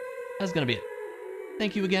 that's gonna be it.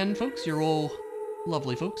 Thank you again, folks, you're all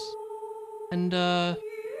lovely folks. And,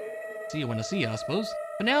 see you when I see you, I suppose.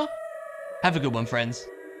 But now, have a good one, friends.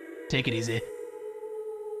 Take it easy.